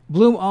summer.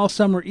 Bloom all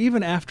summer,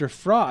 even after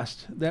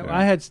frost.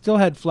 I still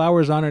had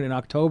flowers on it in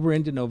October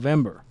into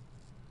November.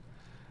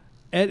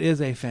 It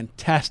is a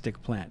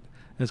fantastic plant.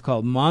 It's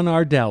called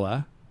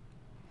Monardella.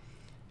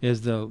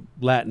 Is the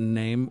Latin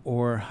name,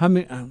 or let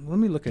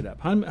me look it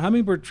up.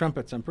 Hummingbird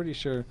trumpets, I'm pretty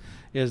sure,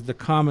 is the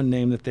common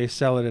name that they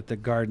sell it at the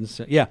garden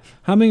center. Yeah,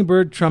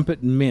 hummingbird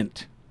trumpet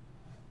mint.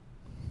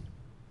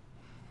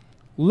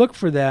 Look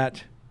for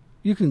that.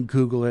 You can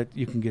Google it.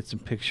 You can get some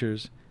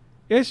pictures.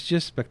 It's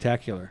just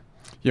spectacular.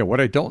 Yeah, what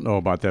I don't know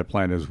about that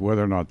plant is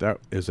whether or not that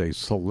is a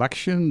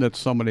selection that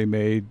somebody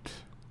made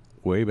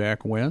way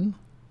back when.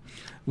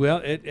 Well,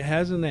 it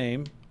has a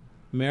name,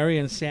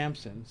 Marion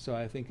Sampson, so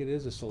I think it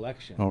is a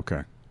selection.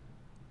 Okay.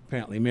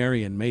 Apparently,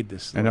 Marion made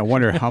this selection. And I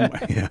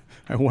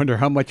wonder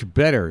how much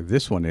better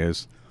this one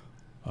is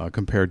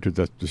compared to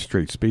the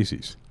straight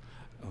species.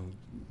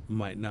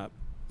 Might not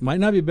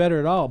be better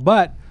at all,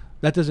 but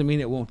that doesn't mean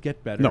it won't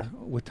get better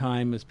with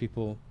time as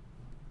people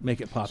make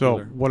it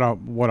popular. So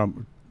what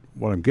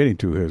I'm getting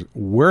to is,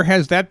 where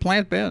has that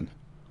plant been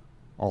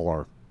all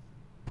our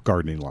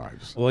gardening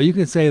lives? Well, you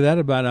can say that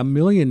about a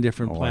million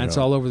different plants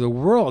all over the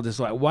world.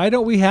 It's like, why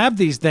don't we have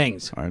these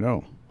things? I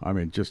know.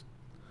 Just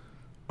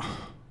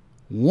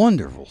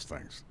wonderful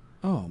things.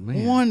 Oh,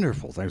 man.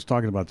 Wonderful things.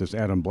 Talking about this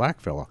Adam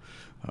Black fella.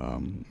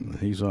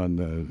 He's on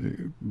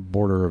the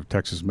border of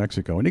Texas,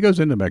 Mexico, and he goes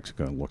into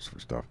Mexico and looks for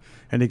stuff.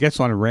 And he gets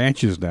on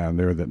ranches down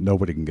there that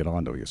nobody can get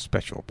onto. He has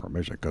special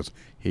permission because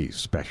he's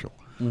special.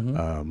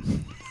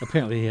 Mm-hmm.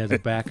 Apparently he has a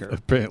backer.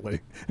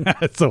 Apparently.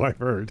 So I've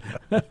heard.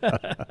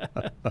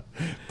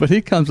 But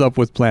he comes up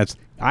with plants.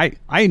 I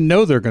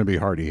know they're going to be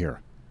hardy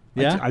here.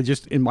 Yeah? I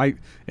just, in my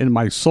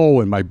soul,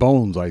 in my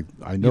bones, I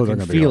know they're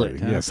going to be hardy.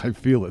 Huh? Yes, I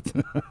feel it.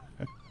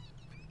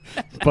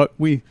 But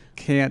we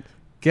can't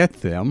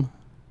get them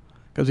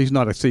because he's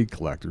not a seed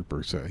collector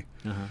per se.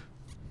 Uh-huh.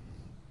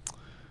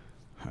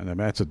 And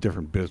that's a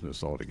different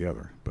business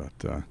altogether. But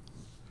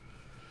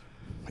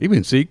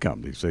even seed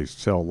companies, they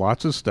sell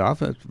lots of stuff.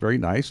 That's very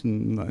nice.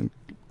 And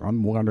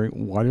I'm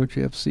wondering, why don't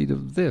you have seed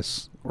of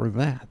this or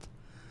that?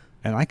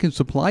 And I can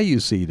supply you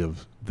seed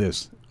of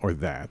this or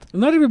that.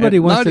 Not everybody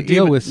wants to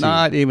deal with seed.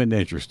 Not even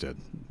interested.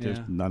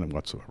 Just none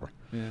whatsoever.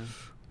 Yeah.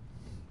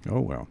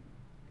 Oh, well.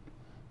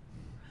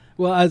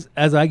 Well,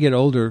 as I get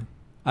older,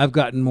 I've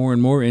gotten more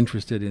and more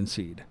interested in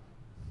seed.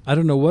 I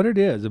don't know what it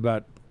is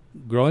about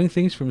growing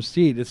things from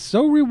seed. It's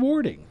so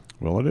rewarding.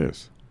 Well, it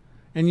is.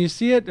 And you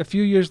see it a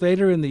few years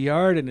later in the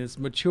yard, and it's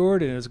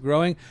matured and it's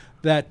growing.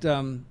 That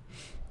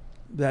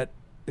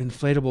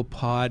inflatable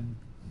pod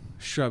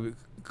shrub,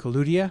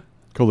 Coludia?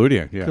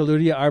 Coludia, yeah.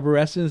 Coludia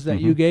arborescens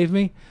that you gave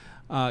me.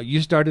 You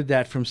started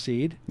that from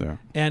seed. Yeah.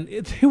 And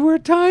they were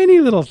tiny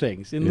little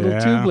things in little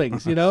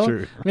tubelings,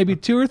 Sure. maybe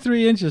 2 or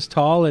 3 inches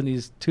tall in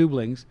these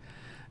tubelings.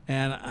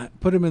 and I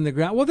put them in the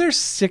ground. Well, they're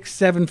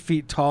 6-7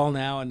 feet tall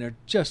now, and they're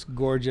just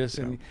gorgeous.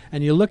 And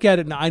you look at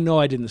it, and I know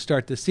I didn't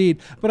start the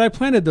seed, but I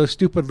planted those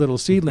stupid little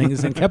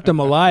seedlings and kept them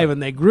alive,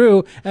 and they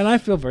grew, and I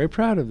feel very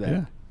proud of that.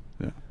 Yeah.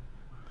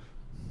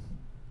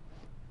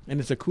 And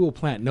it's a cool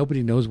plant.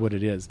 Nobody knows what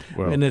it is.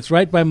 Well, and it's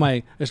right by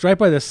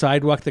the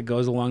sidewalk that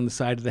goes along the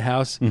side of the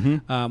house,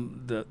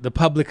 Mm-hmm. the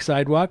public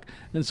sidewalk.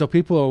 And so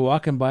people are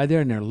walking by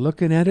there and they're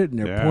looking at it and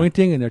they're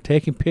pointing and they're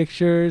taking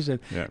pictures. And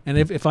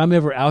if I'm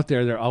ever out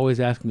there, they're always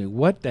asking me,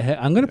 what the heck?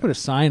 I'm going to put a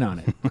sign on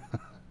it.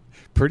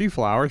 Pretty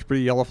flowers,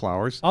 pretty yellow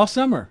flowers. All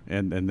summer.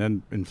 And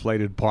then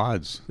inflated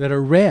pods. That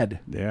are red.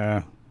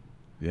 Yeah.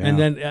 Yeah. And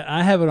then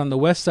I have it on the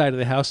west side of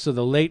the house, so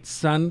the late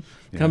sun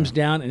comes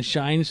down and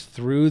shines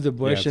through the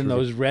bush and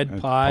those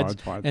red pods,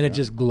 and it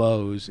just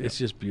glows. It's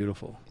just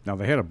beautiful. Now,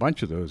 they had a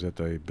bunch of those at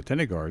the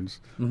Botanic Gardens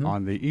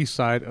on the east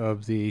side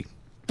of the,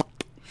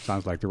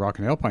 sounds like the Rock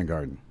and Alpine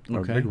Garden.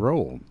 Okay. A big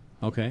row.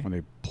 Okay. When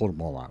they pulled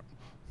them all out.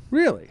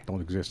 Really? Don't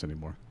exist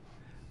anymore.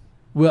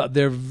 Well,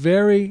 they're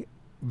very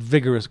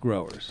vigorous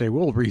growers. They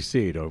will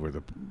reseed over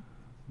the...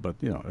 But,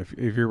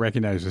 if you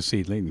recognize the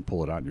seedling, you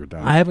pull it out and you're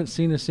done. I haven't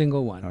seen a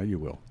single one. You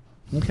will.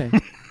 Okay.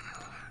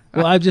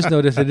 Well, I've just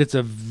noticed that it's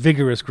a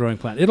vigorous growing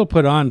plant. It'll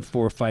put on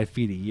 4 or 5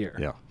 feet a year.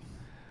 Yeah.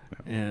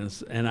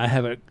 And I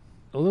have it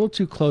a little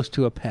too close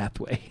to a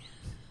pathway.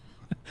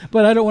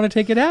 But I don't want to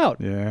take it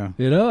out. Yeah.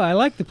 I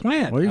like the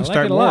plant. Well, you can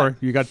start more.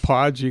 You got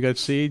pods, you got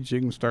seeds,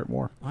 you can start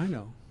more. I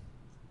know.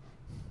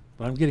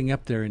 But I'm getting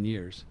up there in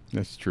years.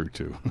 That's true,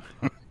 too.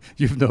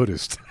 You've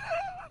noticed.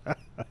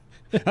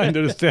 I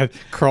noticed that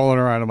crawling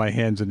around on my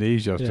hands and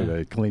knees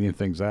yesterday, cleaning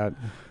things out.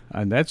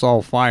 And that's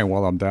all fine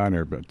while I'm down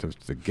there, but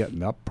just the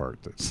getting up part,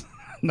 that's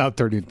not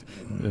turning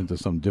into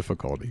some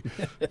difficulty.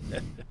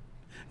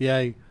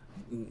 Rice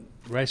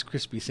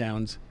Krispie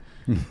sounds.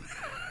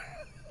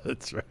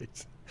 That's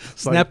right.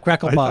 Snap,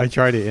 crackle, pop. I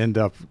try to end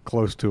up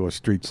close to a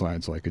street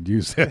sign so I could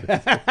use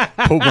that.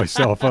 Pull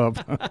myself up.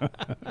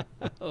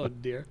 Oh,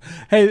 dear.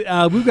 Hey,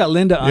 we've got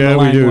Linda on the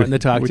line wanting to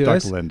talk to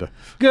us. To Linda.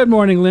 Good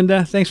morning,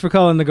 Linda. Thanks for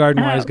calling the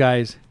Garden Wise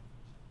guys.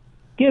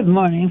 Good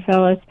morning,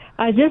 fellas.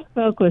 I just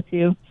spoke with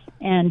you,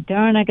 and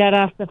darn, I got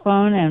off the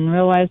phone and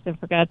realized I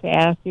forgot to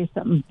ask you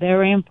something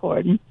very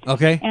important.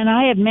 Okay. And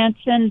I had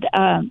mentioned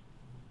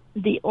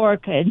the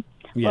orchid.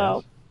 Yes.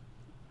 Well,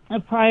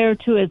 prior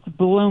to its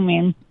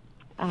blooming,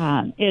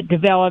 it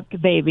developed a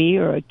baby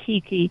or a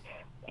kiki,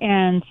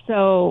 and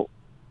so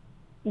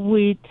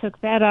we took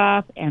that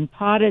off and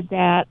potted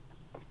that,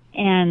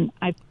 and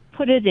I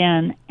put it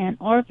in an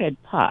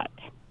orchid pot,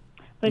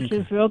 which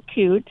is real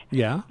cute.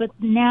 Yeah. But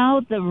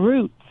now the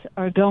roots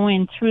are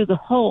going through the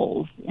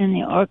holes in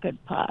the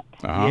orchid pot.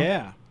 Uh-huh.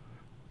 Yeah.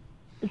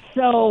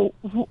 So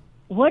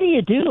what do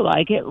you do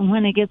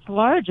when it gets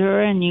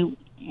larger and you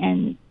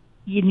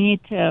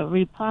need to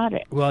repot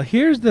it? Well,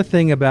 here's the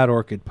thing about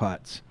orchid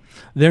pots.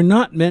 They're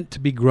not meant to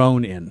be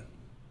grown in.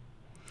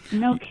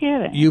 No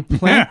kidding. You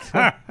plant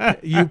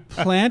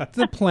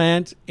the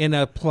plant in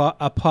a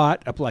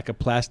pot, like a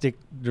plastic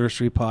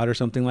nursery pot or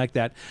something like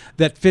that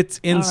fits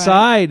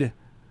inside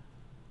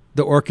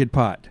the orchid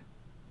pot.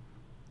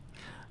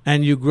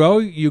 And you grow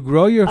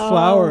your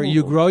flower,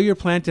 you grow your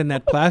plant in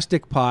that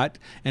plastic pot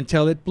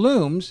until it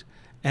blooms,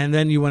 and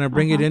then you want to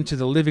bring it into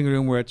the living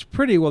room where it's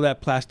pretty. Well,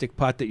 that plastic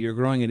pot that you're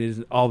growing it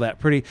isn't all that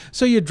pretty.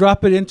 So you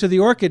drop it into the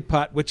orchid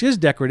pot, which is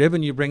decorative,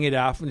 and you bring it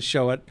off and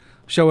show it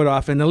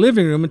off in the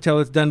living room until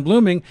it's done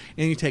blooming,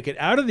 and you take it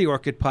out of the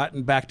orchid pot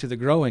and back to the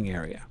growing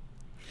area.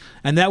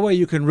 And that way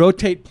you can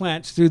rotate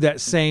plants through that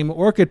same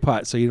orchid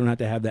pot, so you don't have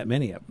to have that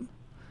many of them.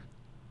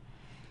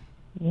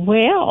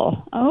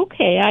 Well,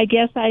 okay, I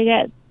guess I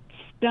got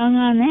stung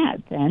on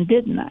that then,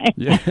 didn't I?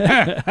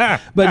 Yeah.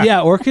 But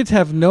yeah, orchids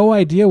have no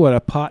idea what a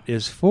pot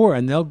is for,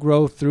 and they'll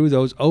grow through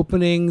those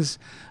openings.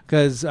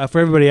 Because for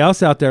everybody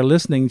else out there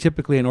listening,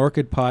 typically an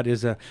orchid pot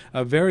is a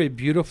very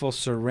beautiful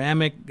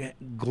ceramic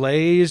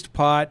glazed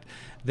pot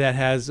that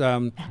has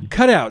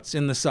cutouts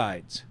in the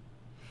sides.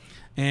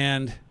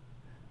 And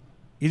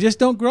you just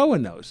don't grow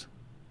in those.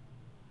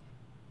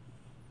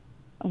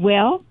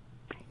 Well,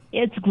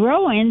 it's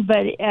growing,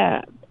 but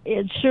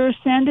it's sure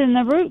sending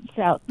the roots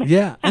out.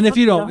 Yeah, and if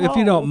you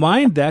don't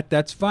mind that,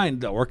 that's fine.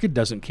 The orchid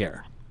doesn't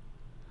care.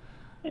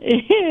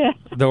 Yeah.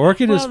 The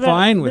orchid is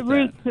fine with that. The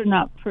roots are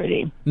not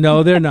pretty.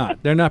 No, they're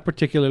not. They're not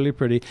particularly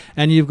pretty.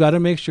 And you've got to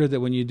make sure that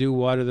when you do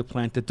water the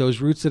plant, that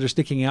those roots that are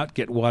sticking out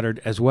get watered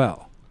as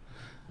well.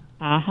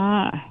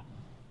 Aha.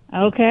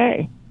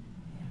 Okay.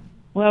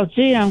 Well,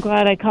 gee, I'm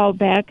glad I called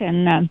back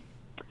and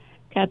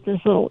got this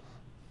little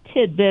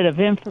tidbit of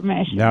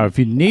information. Now, if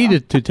you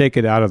needed to take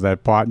it out of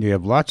that pot and you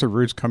have lots of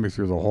roots coming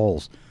through the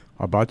holes,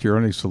 about your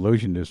only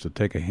solution is to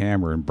take a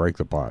hammer and break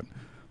the pot.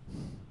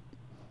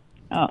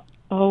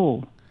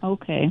 Oh,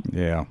 okay.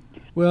 Yeah.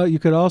 Well, you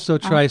could also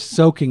try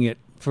soaking it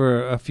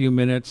for a few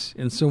minutes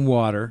in some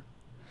water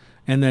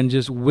and then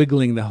just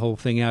wiggling the whole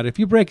thing out. If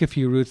you break a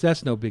few roots,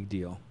 that's no big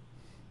deal.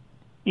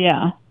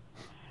 Yeah.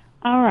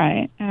 All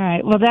right.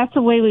 Well, that's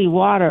the way we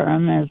water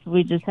them, is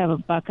we just have a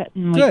bucket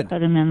and we put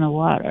them in the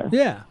water.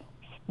 Yeah.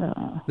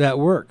 that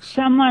works.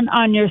 Someone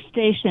on your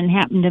station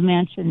happened to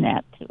mention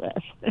that to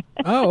us.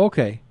 Oh,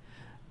 okay.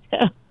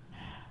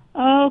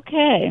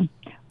 Okay.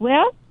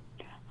 Well,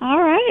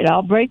 all right.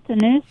 I'll break the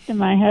news to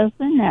my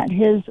husband that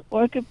his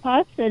orchid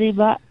pots that he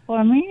bought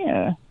for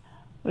me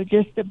were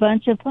just a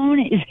bunch of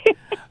ponies.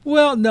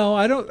 Well, no,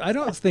 I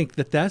don't think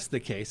that that's the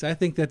case. I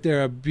think that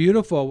they're a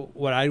beautiful,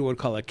 what I would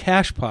call a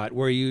cash pot,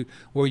 where you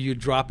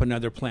drop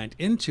another plant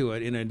into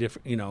it in a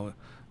different,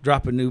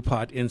 drop a new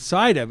pot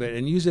inside of it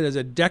and use it as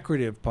a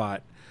decorative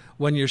pot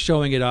when you're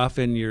showing it off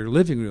in your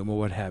living room or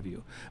what have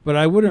you. But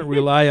I wouldn't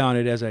rely on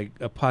it as a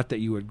pot that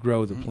you would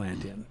grow the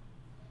plant in.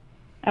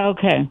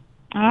 Okay.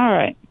 All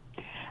right.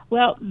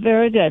 Well,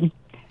 very good.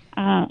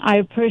 I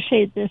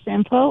appreciate this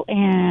info,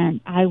 and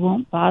I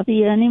won't bother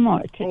you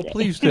anymore today. Oh,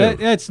 please do.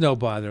 That's no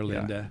bother,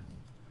 Linda.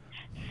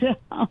 So,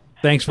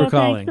 Thanks for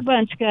calling. Thanks a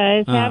bunch,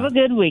 guys. Have a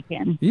good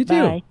weekend. You too.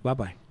 Bye.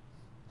 Bye-bye.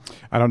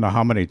 I don't know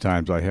how many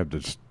times I have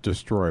to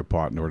destroy a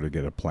pot in order to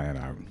get a plant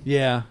out.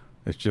 Yeah.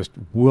 It just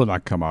will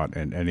not come out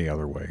in any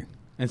other way.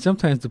 And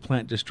sometimes the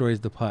plant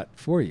destroys the pot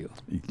for you.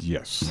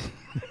 Yes.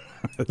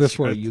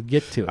 Before you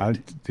get to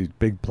it. These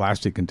big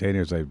plastic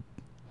containers, I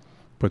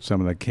put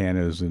some of the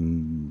cannas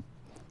and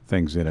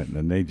things in it,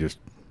 and they just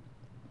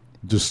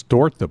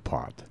distort the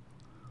pot.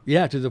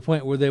 Yeah, to the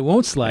point where they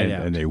won't slide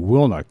out. And they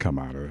will not come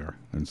out of there.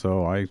 And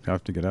so I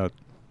have to get out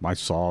my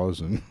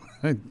saws and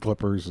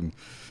clippers and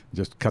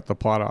just cut the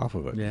pot off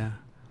of it. Yeah.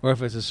 Or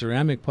if it's a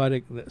ceramic pot,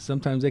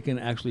 sometimes they can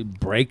actually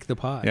break the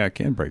pot. Yeah, it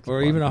can break the pot.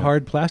 Or even a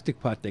hard plastic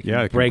pot, they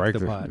can break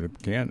the pot.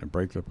 It can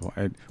break the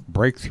pot.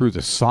 Break through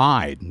the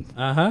side.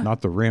 Uh-huh.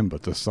 Not the rim,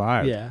 but the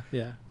side. Yeah,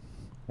 yeah.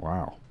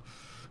 Wow.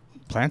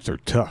 Plants are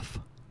tough.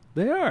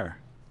 They are.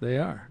 They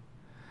are.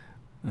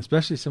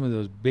 Especially some of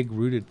those big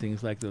rooted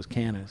things like those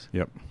cannas.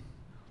 Yep.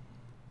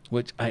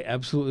 Which I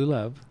absolutely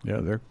love. Yeah,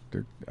 they're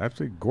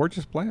absolutely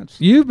gorgeous plants.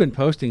 You've been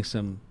posting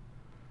some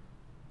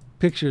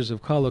pictures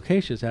of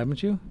collocaceas,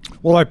 haven't you?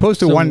 Well, I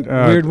posted some one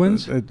weird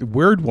ones.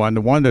 Weird one,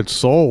 the one that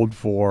sold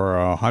for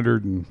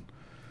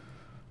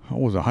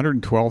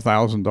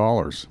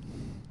 $112,000.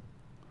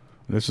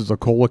 This is a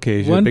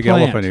colocasia, big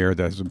elephant ear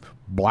that has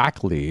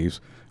black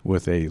leaves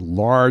with a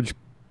large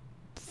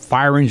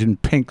fire engine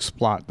pink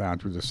spot down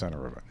through the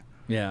center of it.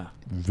 Yeah.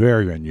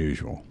 Very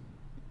unusual.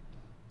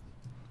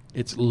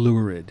 It's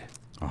lurid.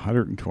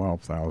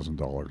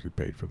 $112,000 he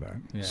paid for that.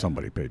 Yeah.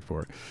 Somebody paid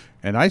for it.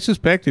 And I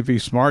suspect if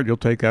he's smart, he'll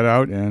take that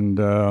out and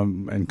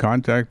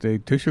contact a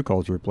tissue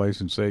culture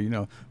place and say,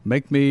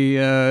 make me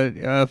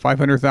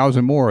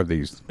 500,000 more of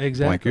these.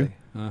 Exactly.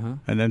 Thank you.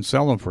 And then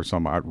sell them for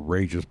some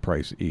outrageous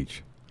price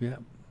each. Yeah.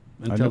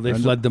 Until they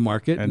flood the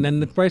market, and then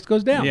the price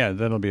goes down. Yeah,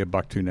 then it'll be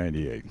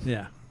 $1.298.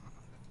 Yeah.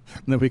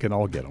 And then we can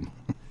all get them.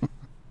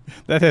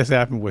 That has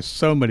happened with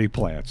so many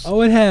plants.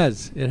 Oh, it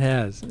has. It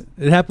has.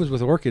 It happens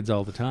with orchids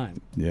all the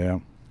time. Yeah,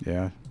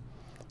 yeah.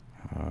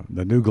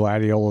 The new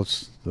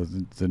gladiolus,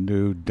 the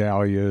new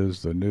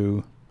dahlias, the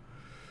new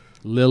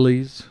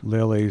lilies,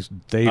 iris,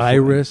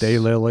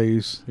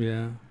 daylilies.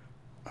 Yeah.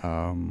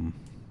 And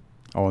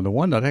the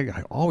one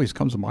that always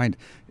comes to mind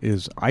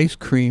is ice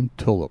cream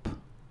tulip.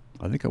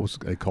 I think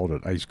they called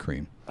it ice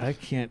cream. I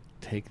can't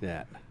take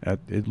that.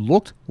 It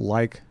looked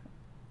like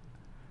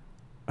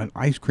an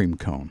ice cream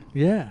cone.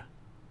 Yeah.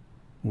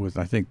 With,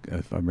 I think,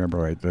 if I remember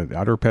right, the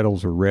outer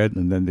petals are red,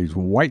 and then these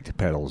white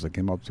petals that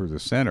came up through the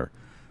center,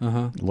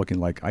 looking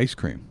like ice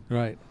cream.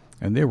 Right.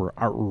 And they were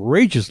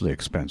outrageously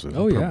expensive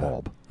per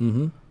bulb.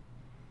 Mm-hmm.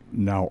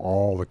 Now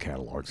all the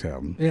catalogs have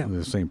them. Yeah.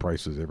 The same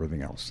price as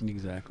everything else.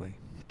 Exactly.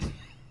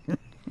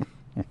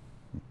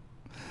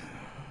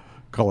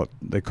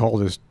 They call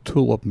this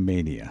tulip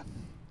mania.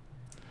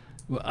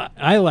 Well,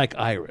 I like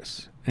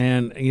iris.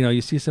 And,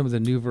 you see some of the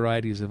new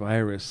varieties of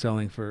iris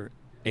selling for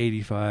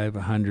 $85,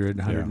 $100,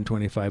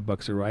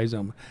 $125 a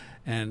rhizome.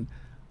 And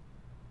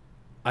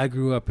I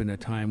grew up in a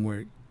time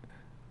where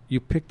you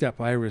picked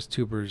up iris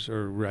tubers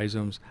or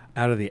rhizomes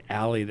out of the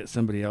alley that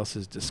somebody else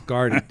has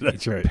discarded.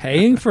 That's right.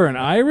 Paying for an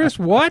iris?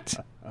 What?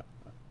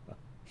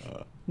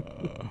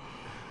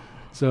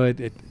 So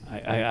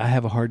I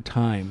have a hard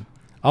time.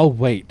 I'll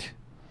wait.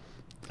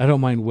 I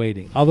don't mind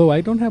waiting. Although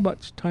I don't have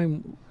much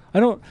time.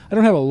 I don't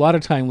have a lot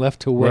of time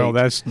left to wait. Well,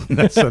 that's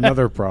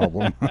another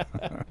problem.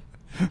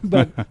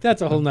 But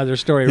that's a whole nother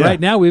story. Yeah. Right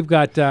now we've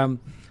got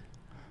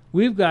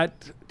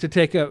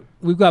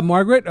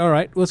Margaret. All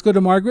right, let's go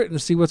to Margaret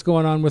and see what's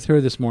going on with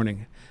her this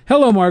morning.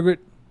 Hello, Margaret.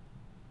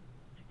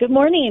 Good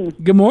morning.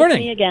 Good morning.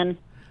 It's me again.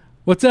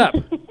 What's up?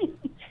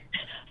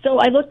 So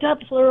I looked up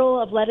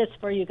plural of lettuce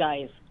for you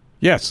guys.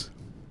 Yes.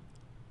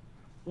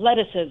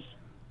 Lettuces.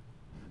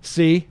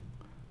 See?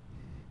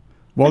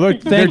 Well,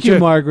 thank you,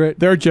 Margaret.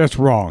 They're just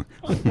wrong.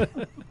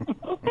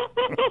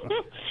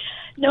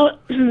 No,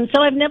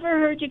 so I've never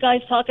heard you guys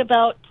talk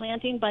about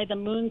planting by the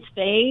moon's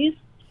phase,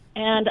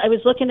 and I was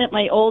looking at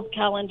my old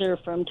calendar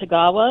from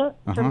Tagawa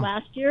from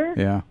last year.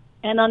 Yeah.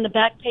 And on the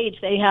back page,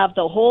 they have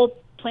the whole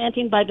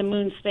planting by the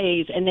moon's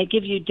phase, and they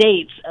give you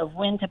dates of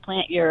when to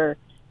plant your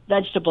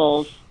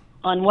vegetables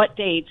on what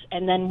dates,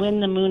 and then when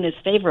the moon is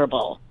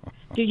favorable.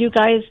 Have you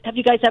guys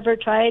ever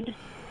tried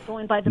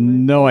going by the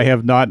moon? No, I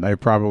have not, and I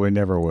probably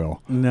never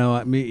will.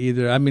 No, me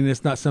either. I mean,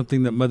 it's not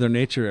something that Mother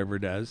Nature ever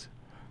does.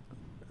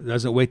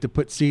 Doesn't wait to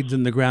put seeds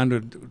in the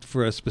ground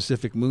for a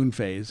specific moon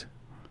phase.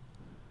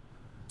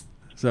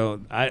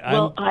 So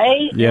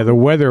the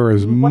weather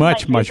is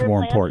much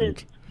more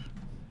important.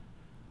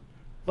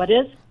 What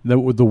is? The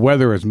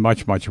weather is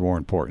much more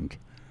important.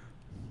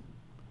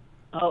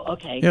 Oh,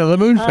 okay. Yeah, the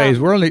moon phase.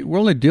 We're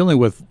only dealing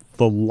with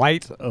the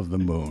light of the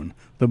moon.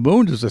 The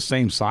moon is the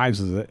same size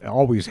as it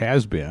always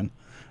has been.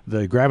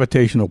 The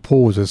gravitational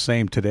pull is the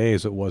same today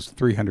as it was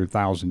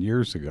 300,000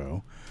 years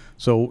ago.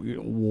 So,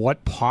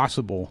 what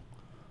possible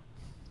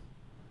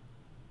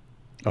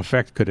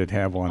effect could it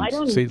have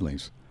on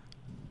seedlings?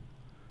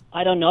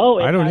 I don't know.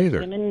 I don't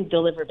either. Women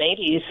deliver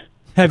babies.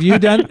 Have you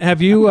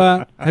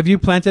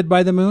planted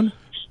by the moon?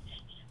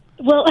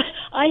 Well,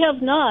 I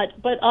have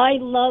not, but I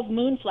love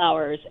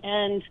moonflowers.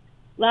 And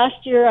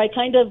last year I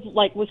kind of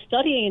was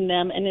studying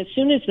them, and as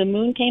soon as the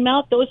moon came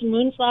out, those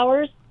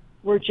moonflowers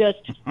were just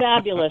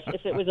fabulous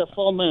if it was a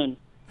full moon.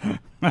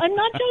 I'm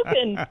not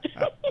joking.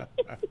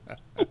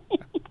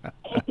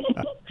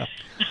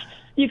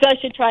 You guys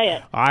should try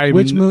it.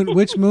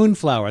 Which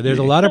moonflower? There's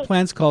a lot of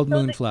plants called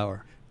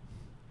moonflower.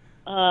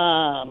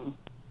 I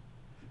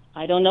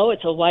don't know.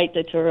 It's a white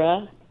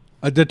datura.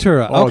 A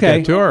datura. Oh, Okay.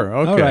 datura.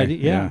 Okay. All right.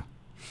 Yeah.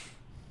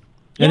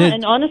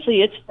 And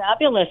honestly, it's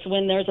fabulous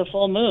when there's a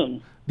full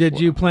moon. Did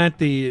you plant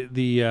the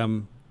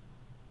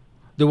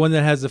one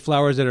that has the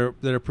flowers that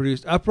are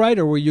produced upright,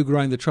 or were you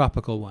growing the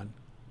tropical one?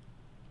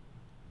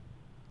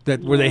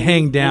 Where they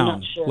hang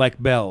down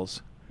like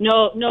bells?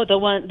 No,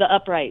 the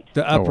upright.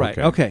 The upright.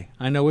 Oh, okay. Okay,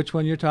 I know which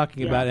one you're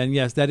talking about, and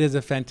yes, that is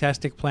a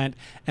fantastic plant,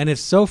 and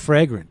it's so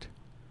fragrant.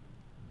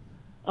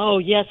 Oh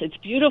yes, it's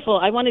beautiful.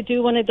 I want to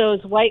do one of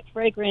those white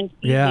fragrant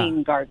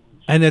evening gardens.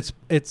 And it's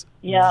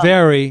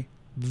very,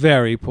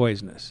 very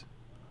poisonous.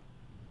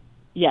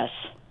 Yes.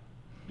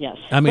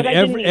 I mean,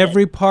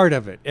 every part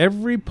of it,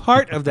 every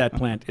part of that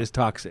plant is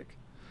toxic.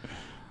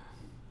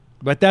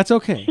 But that's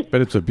okay.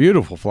 But it's a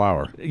beautiful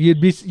flower. You'd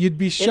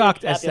be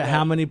shocked as to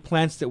how many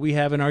plants that we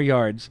have in our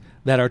yards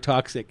that are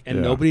toxic,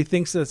 and nobody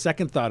thinks a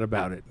second thought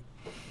about it.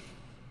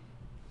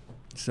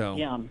 So.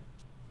 Yeah.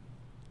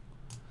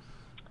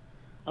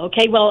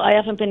 Okay, well, I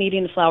haven't been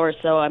eating the flowers,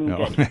 so I'm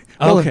good.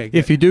 Okay.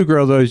 If you do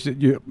grow those,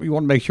 you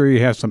want to make sure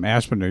you have some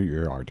aspirin in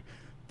your yard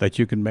that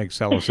you can make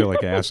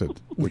salicylic acid,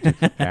 which is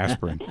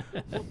aspirin.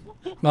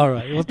 All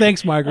right. Well,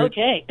 thanks, Margaret.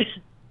 Okay.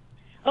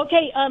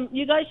 Okay,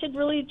 you guys should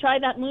really try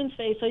that moon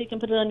phase so you can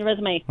put it on your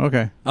resume.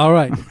 Okay. All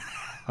right.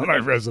 On my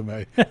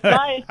resume.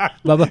 Bye.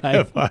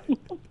 Bye-bye.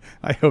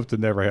 I hope to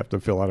never have to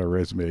fill out a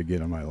resume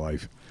again in my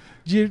life.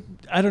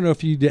 I don't know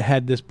if you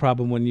had this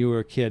problem when you were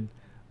a kid,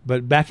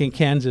 but back in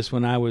Kansas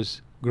when I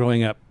was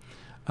growing up,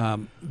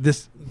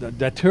 the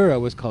datura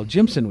was called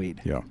Jimson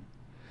weed. Yeah.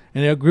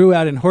 And it grew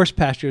out in horse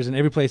pastures and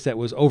every place that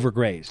was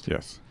overgrazed.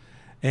 Yes.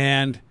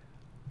 And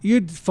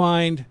you'd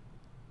find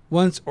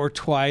once or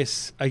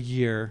twice a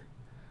year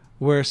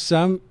where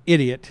some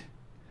idiot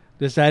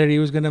decided he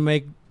was going to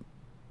make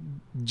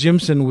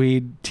Jimson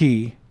weed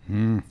tea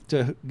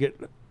to get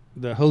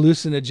the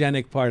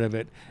hallucinogenic part of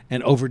it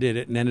and overdid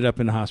it and ended up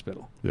in the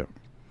hospital. Yeah.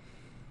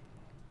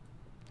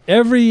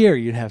 Every year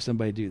you'd have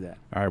somebody do that.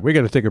 All right, we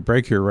got to take a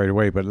break here right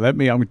away, but I'm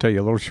going to tell you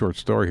a little short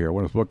story here.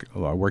 When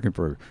I was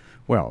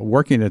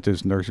working at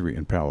this nursery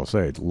in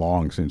Palisades,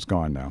 long since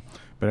gone now.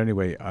 But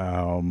anyway,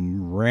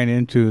 ran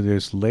into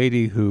this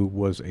lady who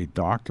was a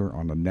doctor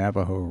on the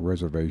Navajo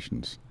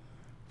reservations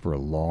for a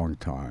long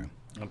time.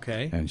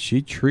 Okay. And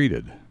she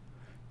treated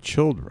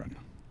children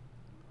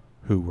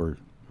who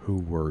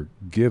were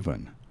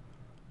given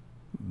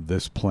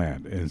this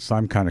plant in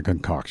some kind of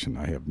concoction.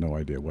 I have no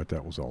idea what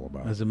that was all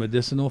about. As a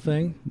medicinal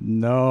thing?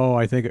 No,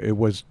 I think it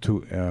was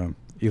to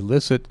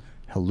elicit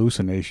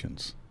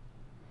hallucinations,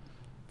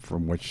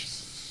 from which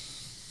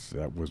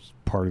that was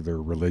part of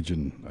their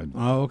religion.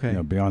 Oh,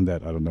 okay. Beyond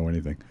that, I don't know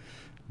anything.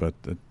 But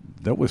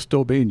that was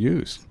still being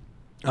used.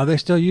 Oh, they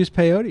still use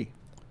peyote.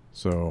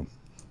 So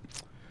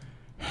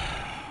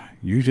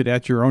use it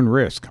at your own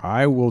risk.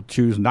 I will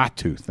choose not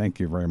to. Thank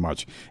you very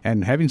much.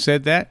 And having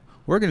said that,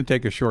 we're going to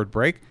take a short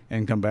break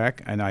and come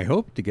back, and I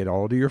hope to get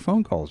all of your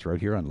phone calls right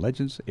here on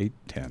Legends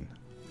 810.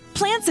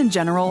 Plants in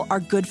general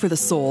are good for the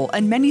soul,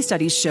 and many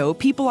studies show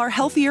people are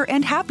healthier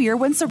and happier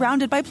when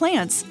surrounded by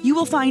plants. You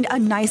will find a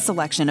nice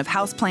selection of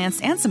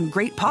houseplants and some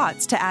great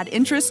pots to add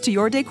interest to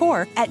your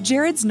decor at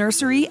Jared's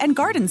Nursery and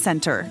Garden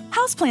Center.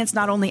 Houseplants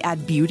not only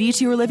add beauty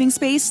to your living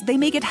space, they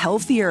make it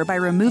healthier by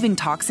removing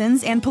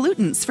toxins and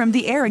pollutants from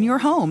the air in your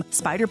home.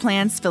 Spider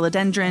plants,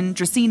 philodendron,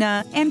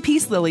 dracaena, and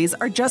peace lilies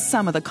are just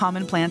some of the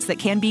common plants that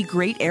can be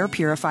great air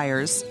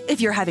purifiers. If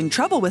you're having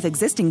trouble with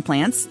existing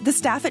plants, the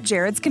staff at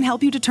Jared's can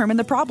help you determine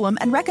the problem problem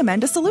and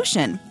recommend a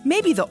solution.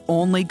 Maybe the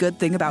only good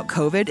thing about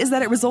COVID is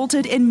that it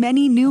resulted in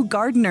many new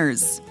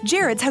gardeners.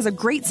 Jared's has a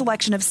great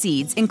selection of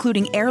seeds,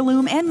 including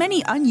heirloom and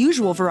many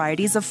unusual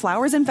varieties of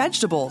flowers and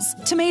vegetables,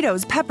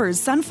 tomatoes, peppers,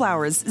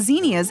 sunflowers,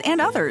 zinnias,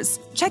 and others.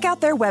 Check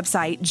out their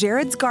website,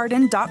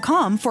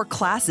 jaredsgarden.com, for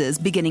classes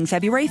beginning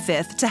February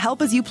 5th to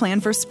help as you plan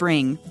for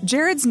spring.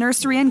 Jared's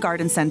Nursery and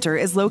Garden Center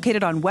is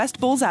located on West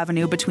Bulls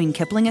Avenue between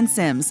Kipling and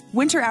Sims.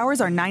 Winter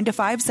hours are 9 to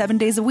 5, 7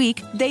 days a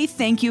week. They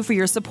thank you for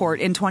your support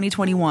in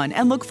 2021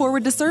 and look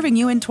forward to serving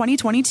you in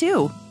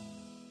 2022.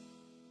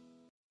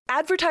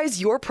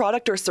 Advertise your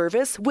product or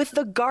service with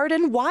the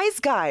Garden Wise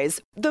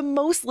Guys, the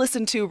most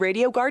listened to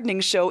radio gardening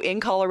show in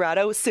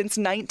Colorado since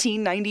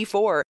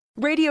 1994.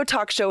 Radio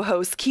talk show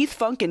hosts Keith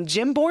Funk and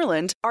Jim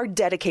Borland are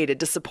dedicated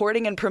to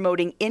supporting and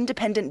promoting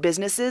independent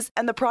businesses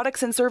and the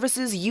products and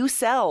services you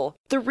sell.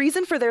 The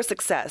reason for their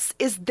success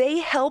is they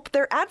help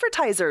their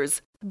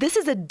advertisers. This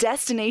is a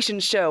destination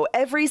show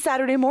every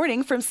Saturday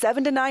morning from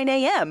 7 to 9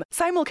 a.m.,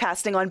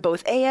 simulcasting on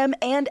both AM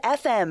and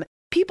FM.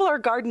 People are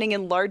gardening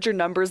in larger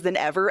numbers than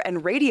ever,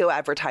 and radio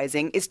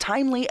advertising is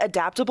timely,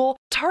 adaptable,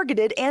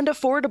 targeted, and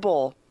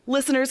affordable.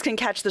 Listeners can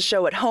catch the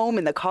show at home,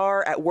 in the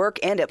car, at work,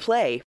 and at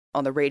play.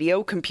 On the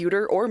radio,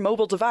 computer, or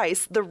mobile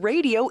device, the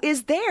radio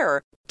is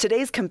there.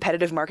 Today's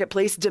competitive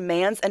marketplace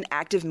demands an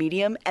active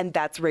medium, and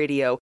that's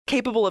radio,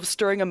 capable of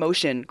stirring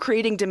emotion,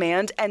 creating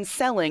demand, and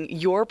selling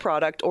your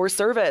product or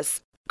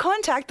service.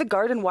 Contact the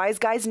Garden Wise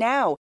Guys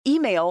now.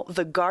 Email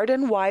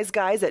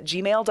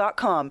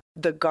thegardenwiseguys@gmail.com.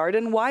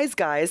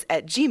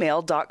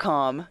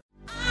 thegardenwiseguys@gmail.com.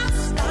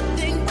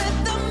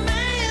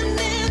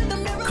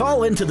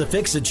 Call into the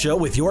Fix-It Show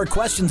with your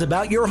questions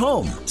about your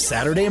home.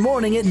 Saturday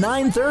morning at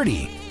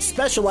 9:30.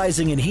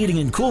 Specializing in heating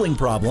and cooling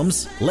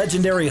problems,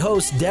 legendary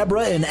hosts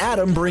Deborah and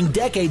Adam bring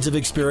decades of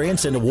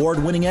experience and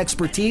award-winning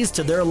expertise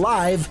to their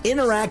live,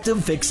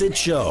 interactive Fix-It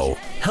Show,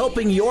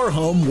 helping your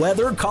home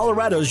weather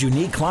Colorado's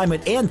unique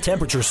climate and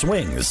temperature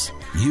swings.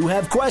 You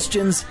have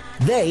questions,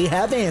 they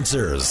have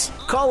answers.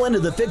 Call into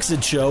the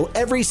Fix-It Show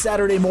every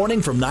Saturday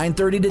morning from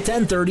 9:30 to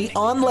 10:30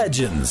 on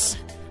Legends.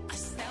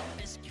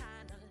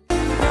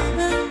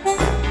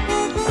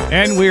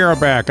 And we are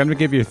back. I'm going to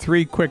give you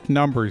 3 quick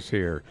numbers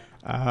here.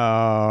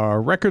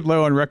 Record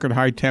low and record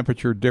high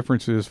temperature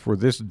differences for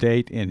this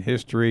date in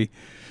history,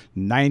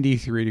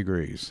 93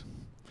 degrees.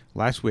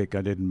 Last week,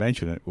 I didn't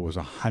mention it, it was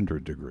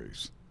 100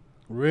 degrees.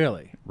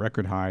 Really?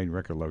 Record high and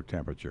record low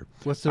temperature.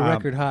 What's the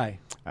record high?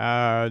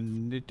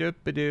 Only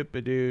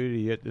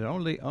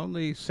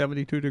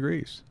 72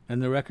 degrees.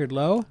 And the record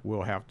low?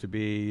 Will have to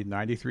be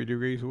 93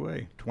 degrees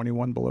away,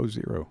 21 below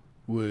zero.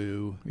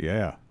 Woo.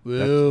 Yeah.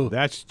 Woo.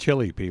 That's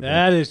chilly, people.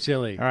 That is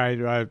chilly. All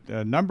right.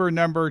 Number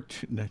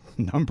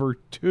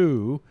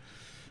two.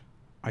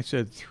 I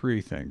said 3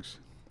 things.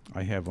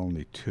 I have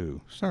only 2.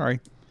 Sorry.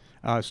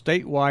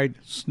 Statewide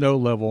snow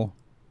level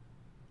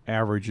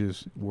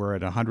averages were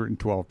at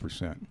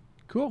 112%.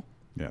 Cool.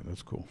 Yeah,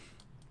 that's cool.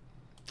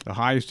 The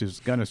highest is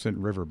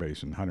Gunnison River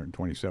Basin,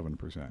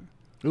 127%.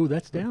 Ooh,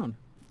 that's down.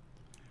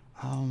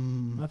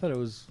 I thought it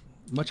was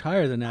much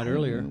higher than that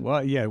earlier.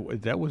 Well, yeah,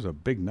 that was a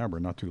big number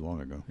not too long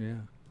ago.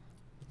 Yeah.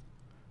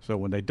 So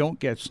when they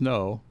don't get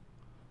snow,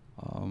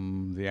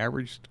 the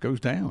average goes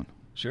down.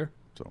 Sure.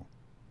 So,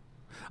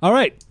 all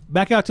right,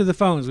 back out to the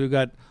phones. We've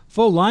got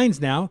full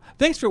lines now.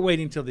 Thanks for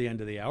waiting till the end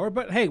of the hour,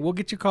 but hey, we'll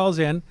get your calls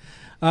in.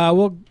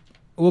 We'll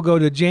go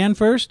to Jan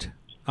first.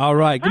 All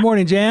right. Good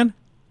morning, Jan.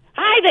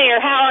 Hi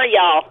there. How are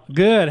y'all?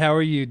 Good. How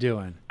are you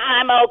doing?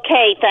 I'm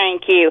okay,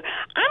 thank you.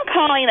 I'm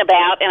calling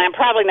about, and I'm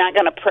probably not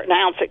going to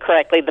pronounce it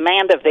correctly, the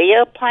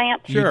Mandevilla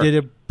plant. Sure. You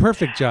did a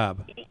perfect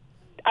job.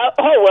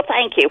 Oh, well,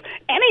 thank you.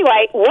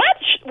 Anyway,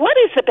 what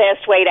is the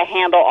best way to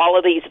handle all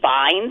of these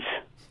vines?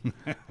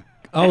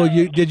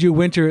 Did you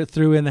winter it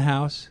through in the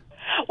house?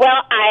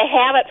 Well, I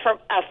have it from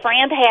a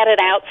friend had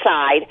it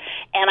outside,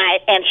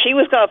 and she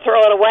was going to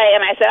throw it away,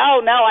 and I said,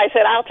 "Oh no!" I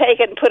said, "I'll take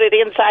it and put it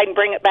inside and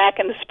bring it back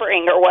in the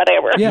spring or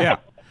whatever." Yeah.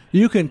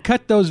 You can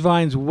cut those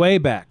vines way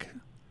back.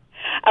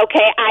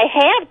 Okay, I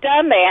have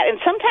done that, and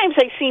sometimes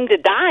they seem to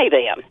die.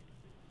 Then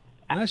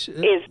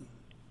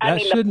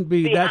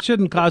that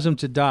shouldn't cause them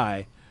to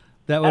die.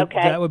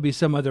 That would be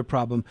some other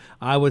problem.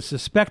 I would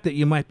suspect that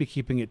you might be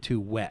keeping it too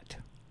wet.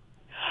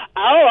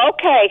 Oh,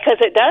 okay, because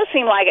it does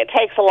seem like it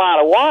takes a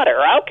lot of water.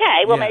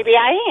 Okay, well, maybe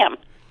I am.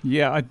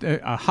 Yeah,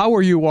 how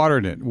are you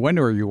watering it? When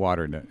are you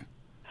watering it?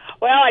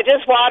 Well, I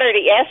just watered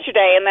it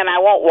yesterday, and then I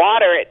won't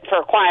water it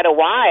for quite a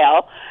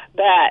while,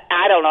 but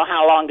I don't know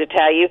how long to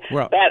tell you.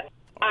 Well, but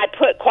I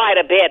put quite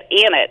a bit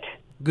in it.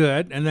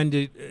 Good, and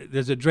then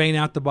does it drain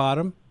out the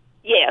bottom?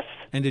 Yes.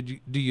 And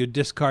do you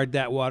discard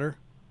that water?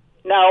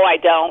 No, I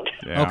don't.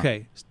 Yeah.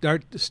 Okay,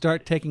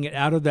 start taking it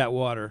out of that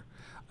water.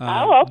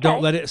 Okay.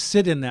 Don't let it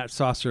sit in that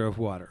saucer of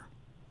water.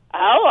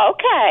 Oh,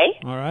 okay.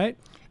 All right.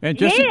 And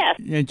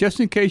just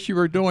in case you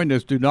were doing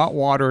this, do not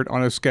water it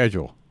on a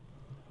schedule.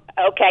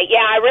 Okay.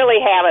 Yeah, I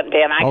really haven't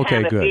been. I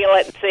kind of feel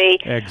it and see.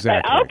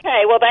 Exactly. But,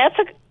 okay. Well,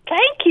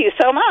 thank you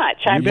so much.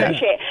 I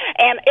appreciate it.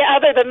 And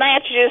other than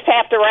that, you just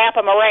have to wrap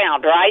them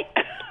around, right?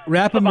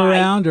 Wrap them Bye-bye.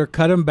 around or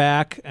cut them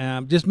back.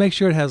 Just make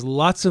sure it has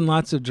lots and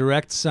lots of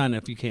direct sun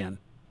if you can.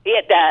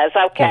 It does.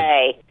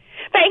 Okay.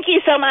 Thank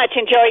you so much.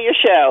 Enjoy your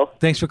show.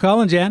 Thanks for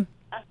calling, Jan.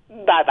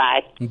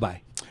 Bye-bye.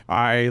 Bye.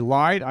 I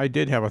lied. I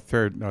did have a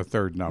third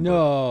number.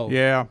 No.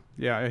 Yeah.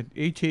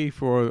 ET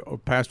for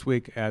past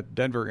week at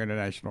Denver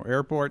International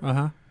Airport.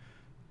 Uh-huh.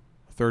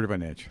 A third of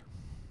an inch.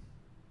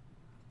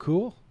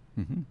 Cool.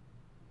 Mm-hmm.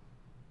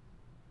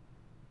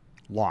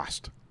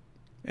 Lost.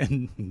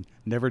 And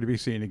never to be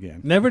seen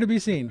again. Never to be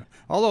seen.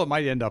 Although it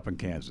might end up in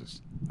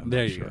Kansas. I'm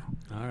There not you sure.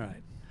 go. All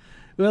right.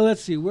 Well,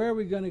 let's see. Where are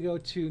we going to go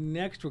to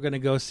next? We're going to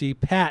go see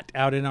Pat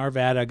out in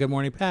Arvada. Good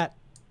morning, Pat.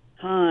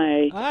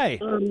 Hi. Hi.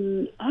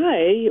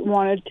 I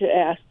wanted to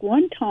ask,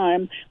 one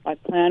time I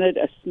planted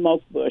a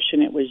smoke bush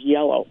and it was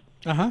yellow.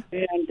 Uh-huh.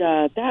 And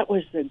that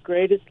was the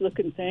greatest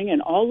looking thing.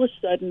 And all of a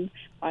sudden,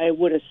 I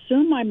would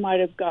assume I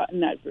might have gotten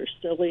that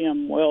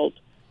Vercillium wilt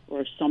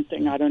or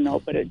something. I don't know,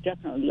 but it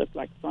definitely looked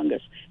like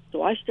fungus.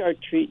 So I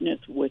started treating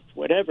it with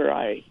whatever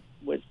I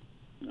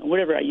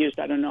used.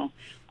 I don't know.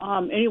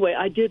 Anyway,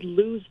 I did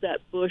lose that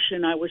bush,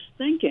 and I was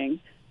thinking,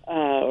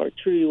 or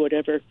tree,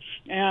 whatever,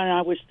 and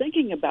I was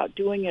thinking about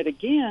doing it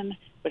again,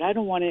 but I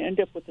don't want to end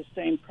up with the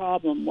same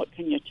problem. What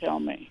can you tell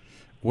me?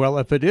 Well,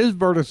 if it is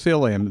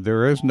verticillium,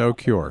 there is no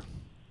cure.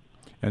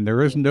 And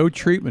there is no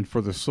treatment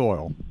for the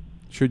soil,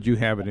 should you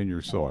have it in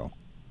your soil.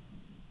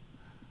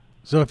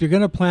 So if you're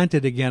going to plant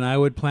it again, I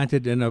would plant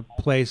it in a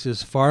place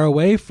as far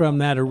away from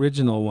that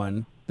original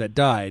one that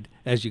died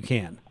as you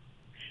can.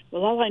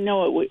 Well, all I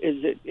know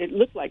is it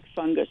looked like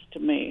fungus to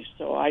me,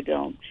 so I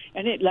don't.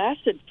 And it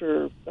lasted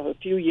for a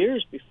few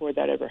years before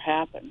that ever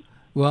happened.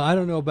 Well, I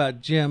don't know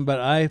about Jim, but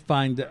I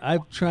find that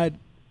I've tried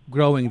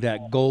growing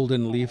that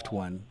golden leafed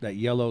one, that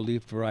yellow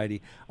leaf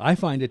variety. I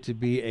find it to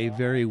be a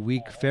very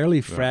weak,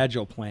 fairly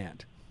fragile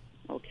plant.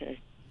 Okay.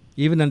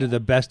 Even under the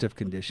best of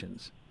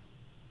conditions.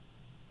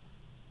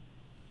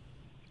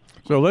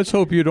 So let's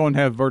hope you don't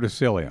have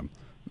verticillium.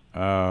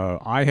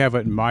 I have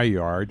it in my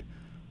yard.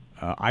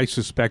 I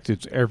suspect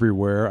it's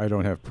everywhere. I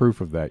don't have proof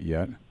of that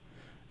yet.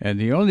 And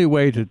the only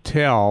way to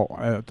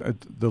tell,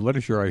 the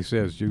literature I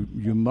says,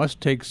 you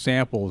must take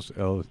samples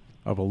of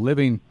a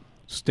living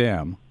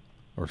stem,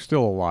 or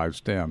still alive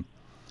stem,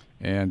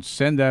 and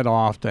send that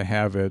off to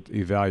have it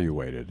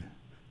evaluated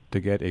to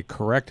get a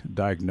correct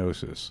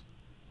diagnosis.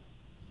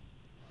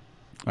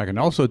 I can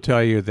also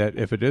tell you that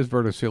if it is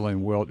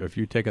verticillium wilt, if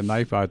you take a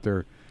knife out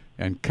there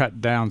and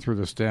cut down through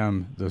the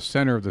stem, the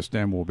center of the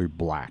stem will be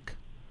black.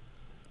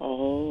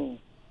 Oh.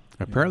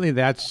 Apparently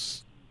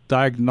that's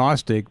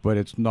diagnostic, but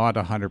it's not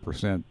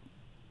 100%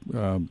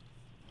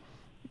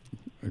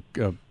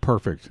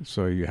 perfect.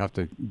 So you have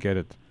to get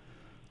it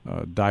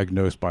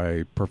diagnosed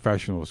by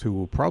professionals who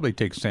will probably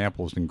take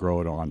samples and grow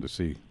it on to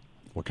see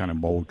what kind of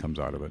mold comes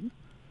out of it.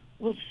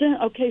 Well,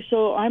 okay,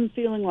 so I'm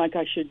feeling like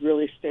I should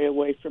really stay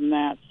away from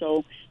that.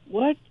 So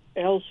what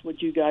else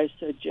would you guys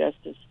suggest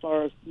as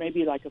far as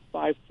maybe like a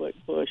 5-foot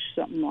bush,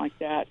 something like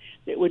that,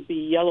 that would be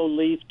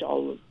yellow-leafed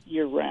all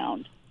year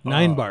round?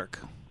 9 bark.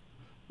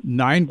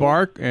 9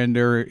 bark, and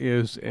there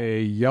is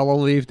a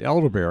yellow-leafed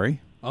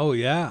elderberry. Oh,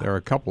 yeah. There are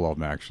a couple of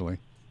them, actually.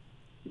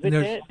 But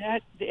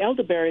the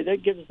elderberry,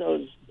 that gives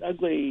those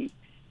ugly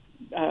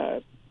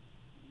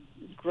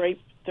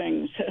grape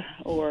things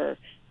or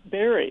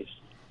berries.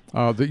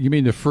 You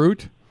mean the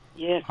fruit?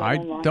 Yes, I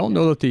like don't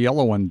know that the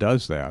yellow one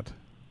does that.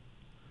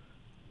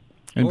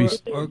 And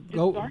does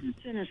garden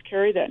centers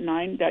carry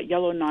that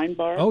yellow 9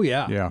 bar? Oh,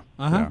 yeah. Yeah.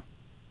 Uh-huh. Yeah.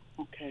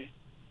 Okay.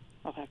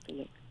 I'll have to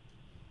look.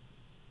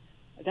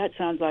 That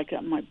sounds like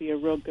that might be a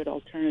real good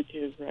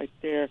alternative right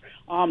there.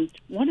 One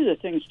of the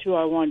things, too,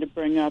 I wanted to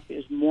bring up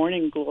is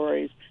morning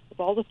glories. Of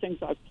all the things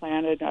I've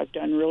planted, I've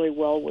done really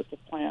well with the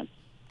plants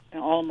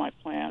and all of my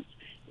plants,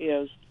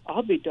 is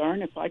I'll be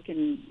darned if I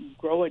can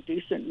grow a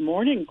decent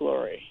morning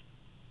glory.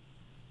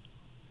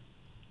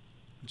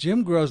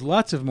 Jim grows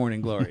lots of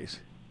morning glories.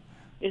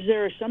 Is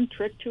there some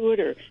trick to it,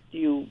 or do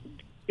you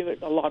give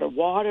it a lot of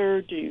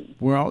water? Do you?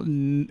 Well,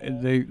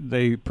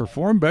 they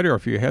perform better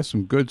if you have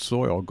some good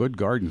soil, good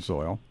garden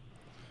soil.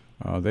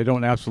 They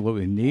don't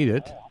absolutely need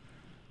it.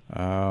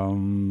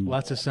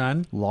 Lots of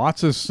sun?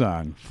 Lots of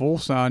sun. Full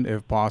sun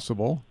if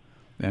possible.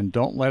 And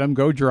don't let them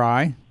go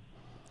dry.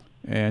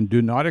 And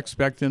do not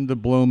expect them to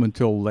bloom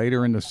until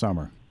later in the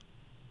summer.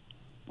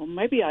 Well,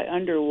 maybe I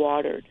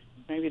underwatered.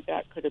 Maybe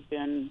that could have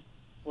been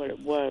what it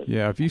was.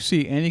 Yeah, if you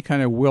see any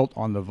kind of wilt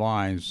on the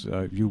vines,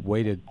 you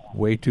waited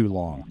way too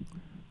long.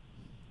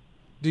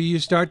 Do you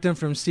start them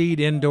from seed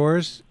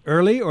indoors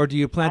early, or do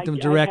you plant them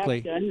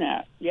directly? I have done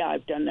that. Yeah,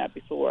 I've done that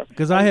before.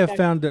 Because I have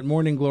found that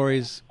morning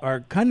glories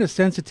are kind of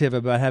sensitive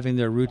about having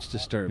their roots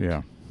disturbed.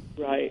 Yeah.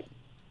 Right.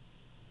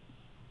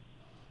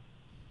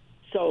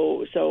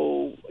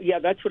 So yeah,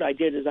 that's what I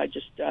did. Is I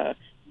just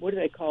what do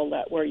they call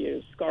that? Where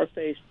you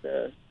scarface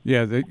the?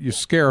 Yeah, you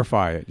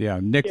scarify it. Yeah,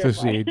 nick the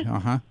seed.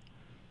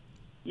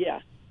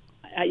 Yeah,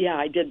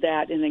 I did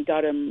that, and then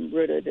got them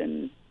rooted,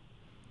 and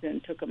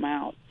then took them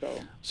out.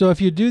 So if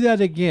you do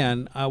that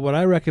again, what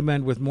I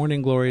recommend with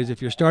morning glories,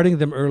 if you're starting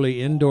them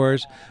early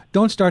indoors,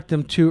 don't start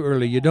them too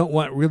early. You don't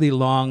want really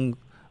long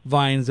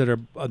vines that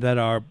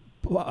are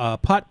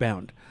pot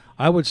bound.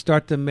 I would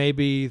start them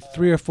maybe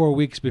 3 or 4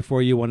 weeks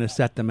before you want to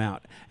set them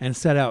out, and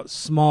set out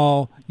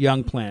small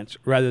young plants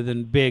rather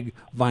than big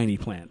viney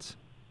plants.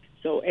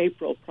 So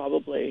April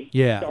probably.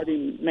 Yeah.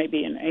 Starting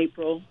maybe in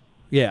April.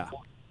 Yeah.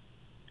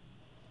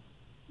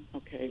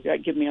 Okay,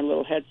 that give me a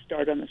little head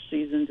start on the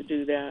season to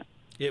do that.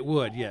 It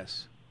would,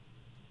 yes.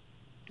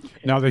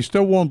 Okay. Now, they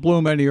still won't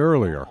bloom any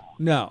earlier.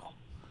 No,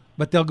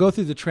 but they'll go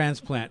through the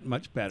transplant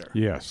much better.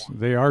 Yes,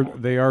 they are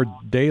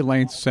day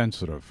length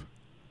sensitive.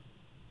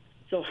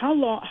 So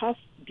how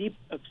deep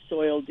of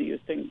soil do you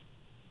think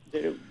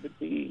that it would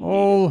be?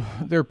 Oh,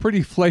 they're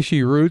pretty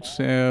fleshy roots.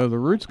 The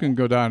roots can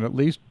go down at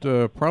least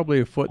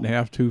probably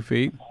 1.5 feet, 2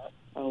 feet.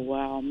 Oh,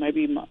 wow.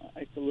 Maybe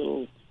it's a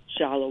little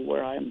shallow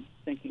where I'm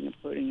thinking of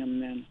putting them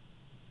then.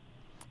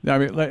 I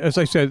mean, as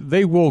I said,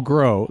 they will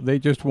grow. They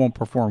just won't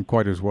perform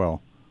quite as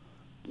well.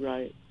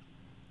 Right.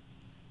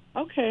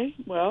 Okay.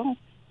 Well,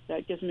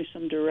 that gives me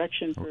some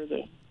direction for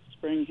the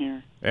spring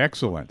here.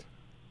 Excellent.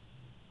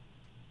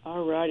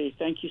 All righty.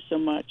 Thank you so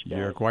much, guys.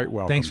 You're quite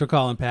welcome. Thanks for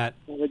calling, Pat.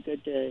 Have a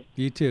good day.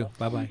 You too.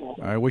 Bye-bye.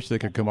 I wish they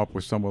could come up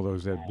with some of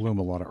those that bloom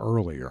a lot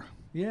earlier.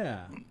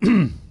 Yeah.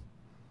 Because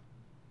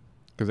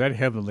that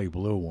heavenly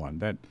blue one,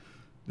 that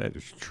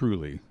is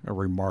truly a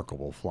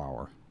remarkable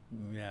flower.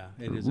 Yeah,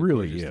 it is.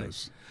 Really is.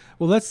 is.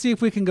 Well, let's see if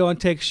we can go and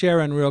take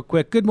Sharon real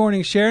quick. Good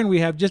morning, Sharon.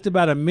 We have just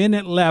about a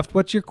minute left.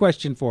 What's your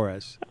question for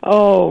us?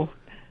 Oh,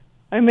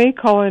 I may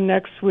call in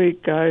next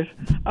week, guys.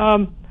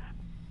 I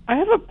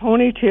have a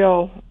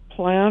ponytail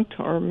plant,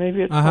 or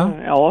maybe it's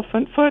an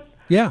elephant foot,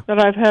 that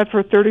I've had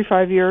for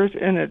 35 years,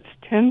 and it's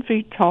 10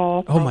 feet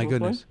tall. Oh, my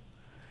goodness.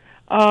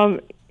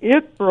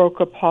 It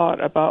broke a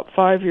pot about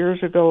 5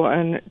 years ago,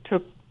 and it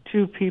took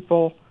two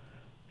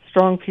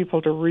strong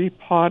people to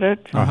repot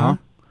it.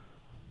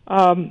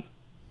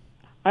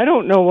 I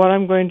don't know what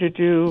I'm going to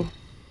do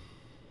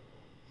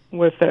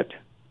with it.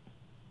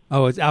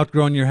 Oh, it's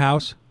outgrown your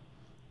house?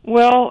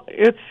 Well,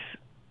 it's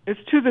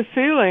to the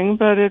ceiling,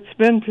 but it's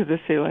been to the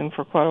ceiling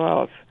for quite a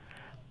while.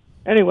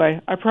 Anyway,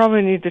 I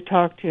probably need to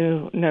talk to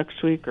you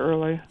next week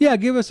early. Yeah,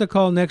 give us a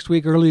call next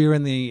week earlier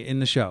in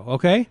the show,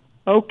 okay?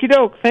 Okie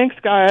doke. Thanks,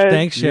 guys.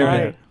 Thanks,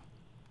 Sharon. Bye.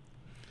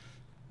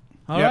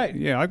 All right.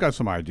 Yeah, I've got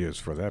some ideas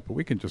for that, but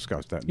we can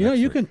discuss that next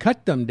You week. can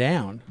cut them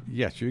down.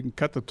 Yes, you can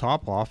cut the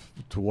top off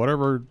to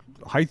whatever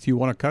height you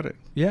want to cut it.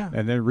 Yeah.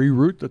 And then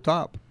reroot the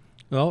top.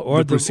 Well,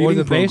 or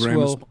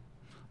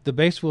the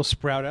base will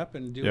sprout up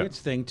and do its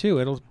thing too.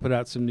 It'll put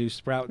out some new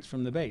sprouts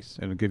from the base.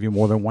 And it'll give you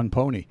more than one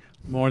pony.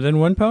 More than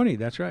one pony,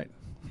 that's right.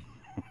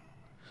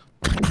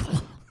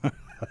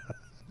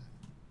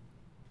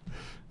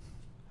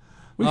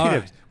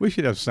 We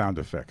should have sound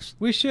effects.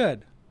 We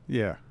should.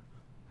 Yeah.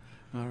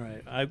 All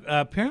right.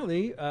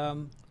 Apparently,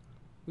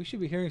 we should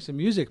be hearing some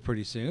music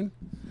pretty soon.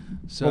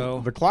 So well,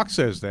 the clock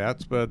says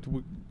that, but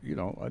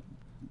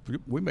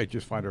we may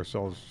just find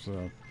ourselves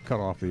cut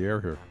off the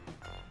air here.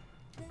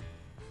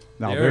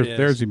 Now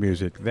there's the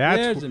music.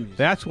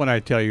 That's when I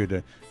tell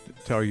you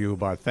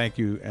about thank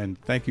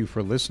you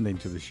for listening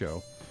to the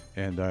show,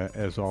 and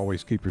as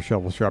always, keep your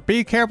shovel sharp.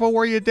 Be careful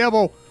where you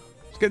dibble.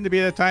 It's getting to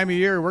be that time of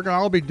year. We're gonna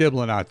all be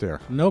dibbling out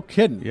there. No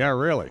kidding. Yeah,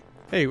 really.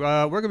 Hey,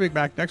 we're going to be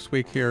back next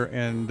week here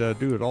and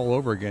do it all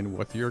over again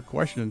with your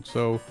questions.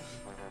 So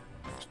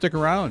stick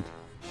around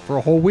for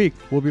a whole week.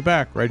 We'll be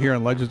back right here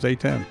on Legends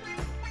 810.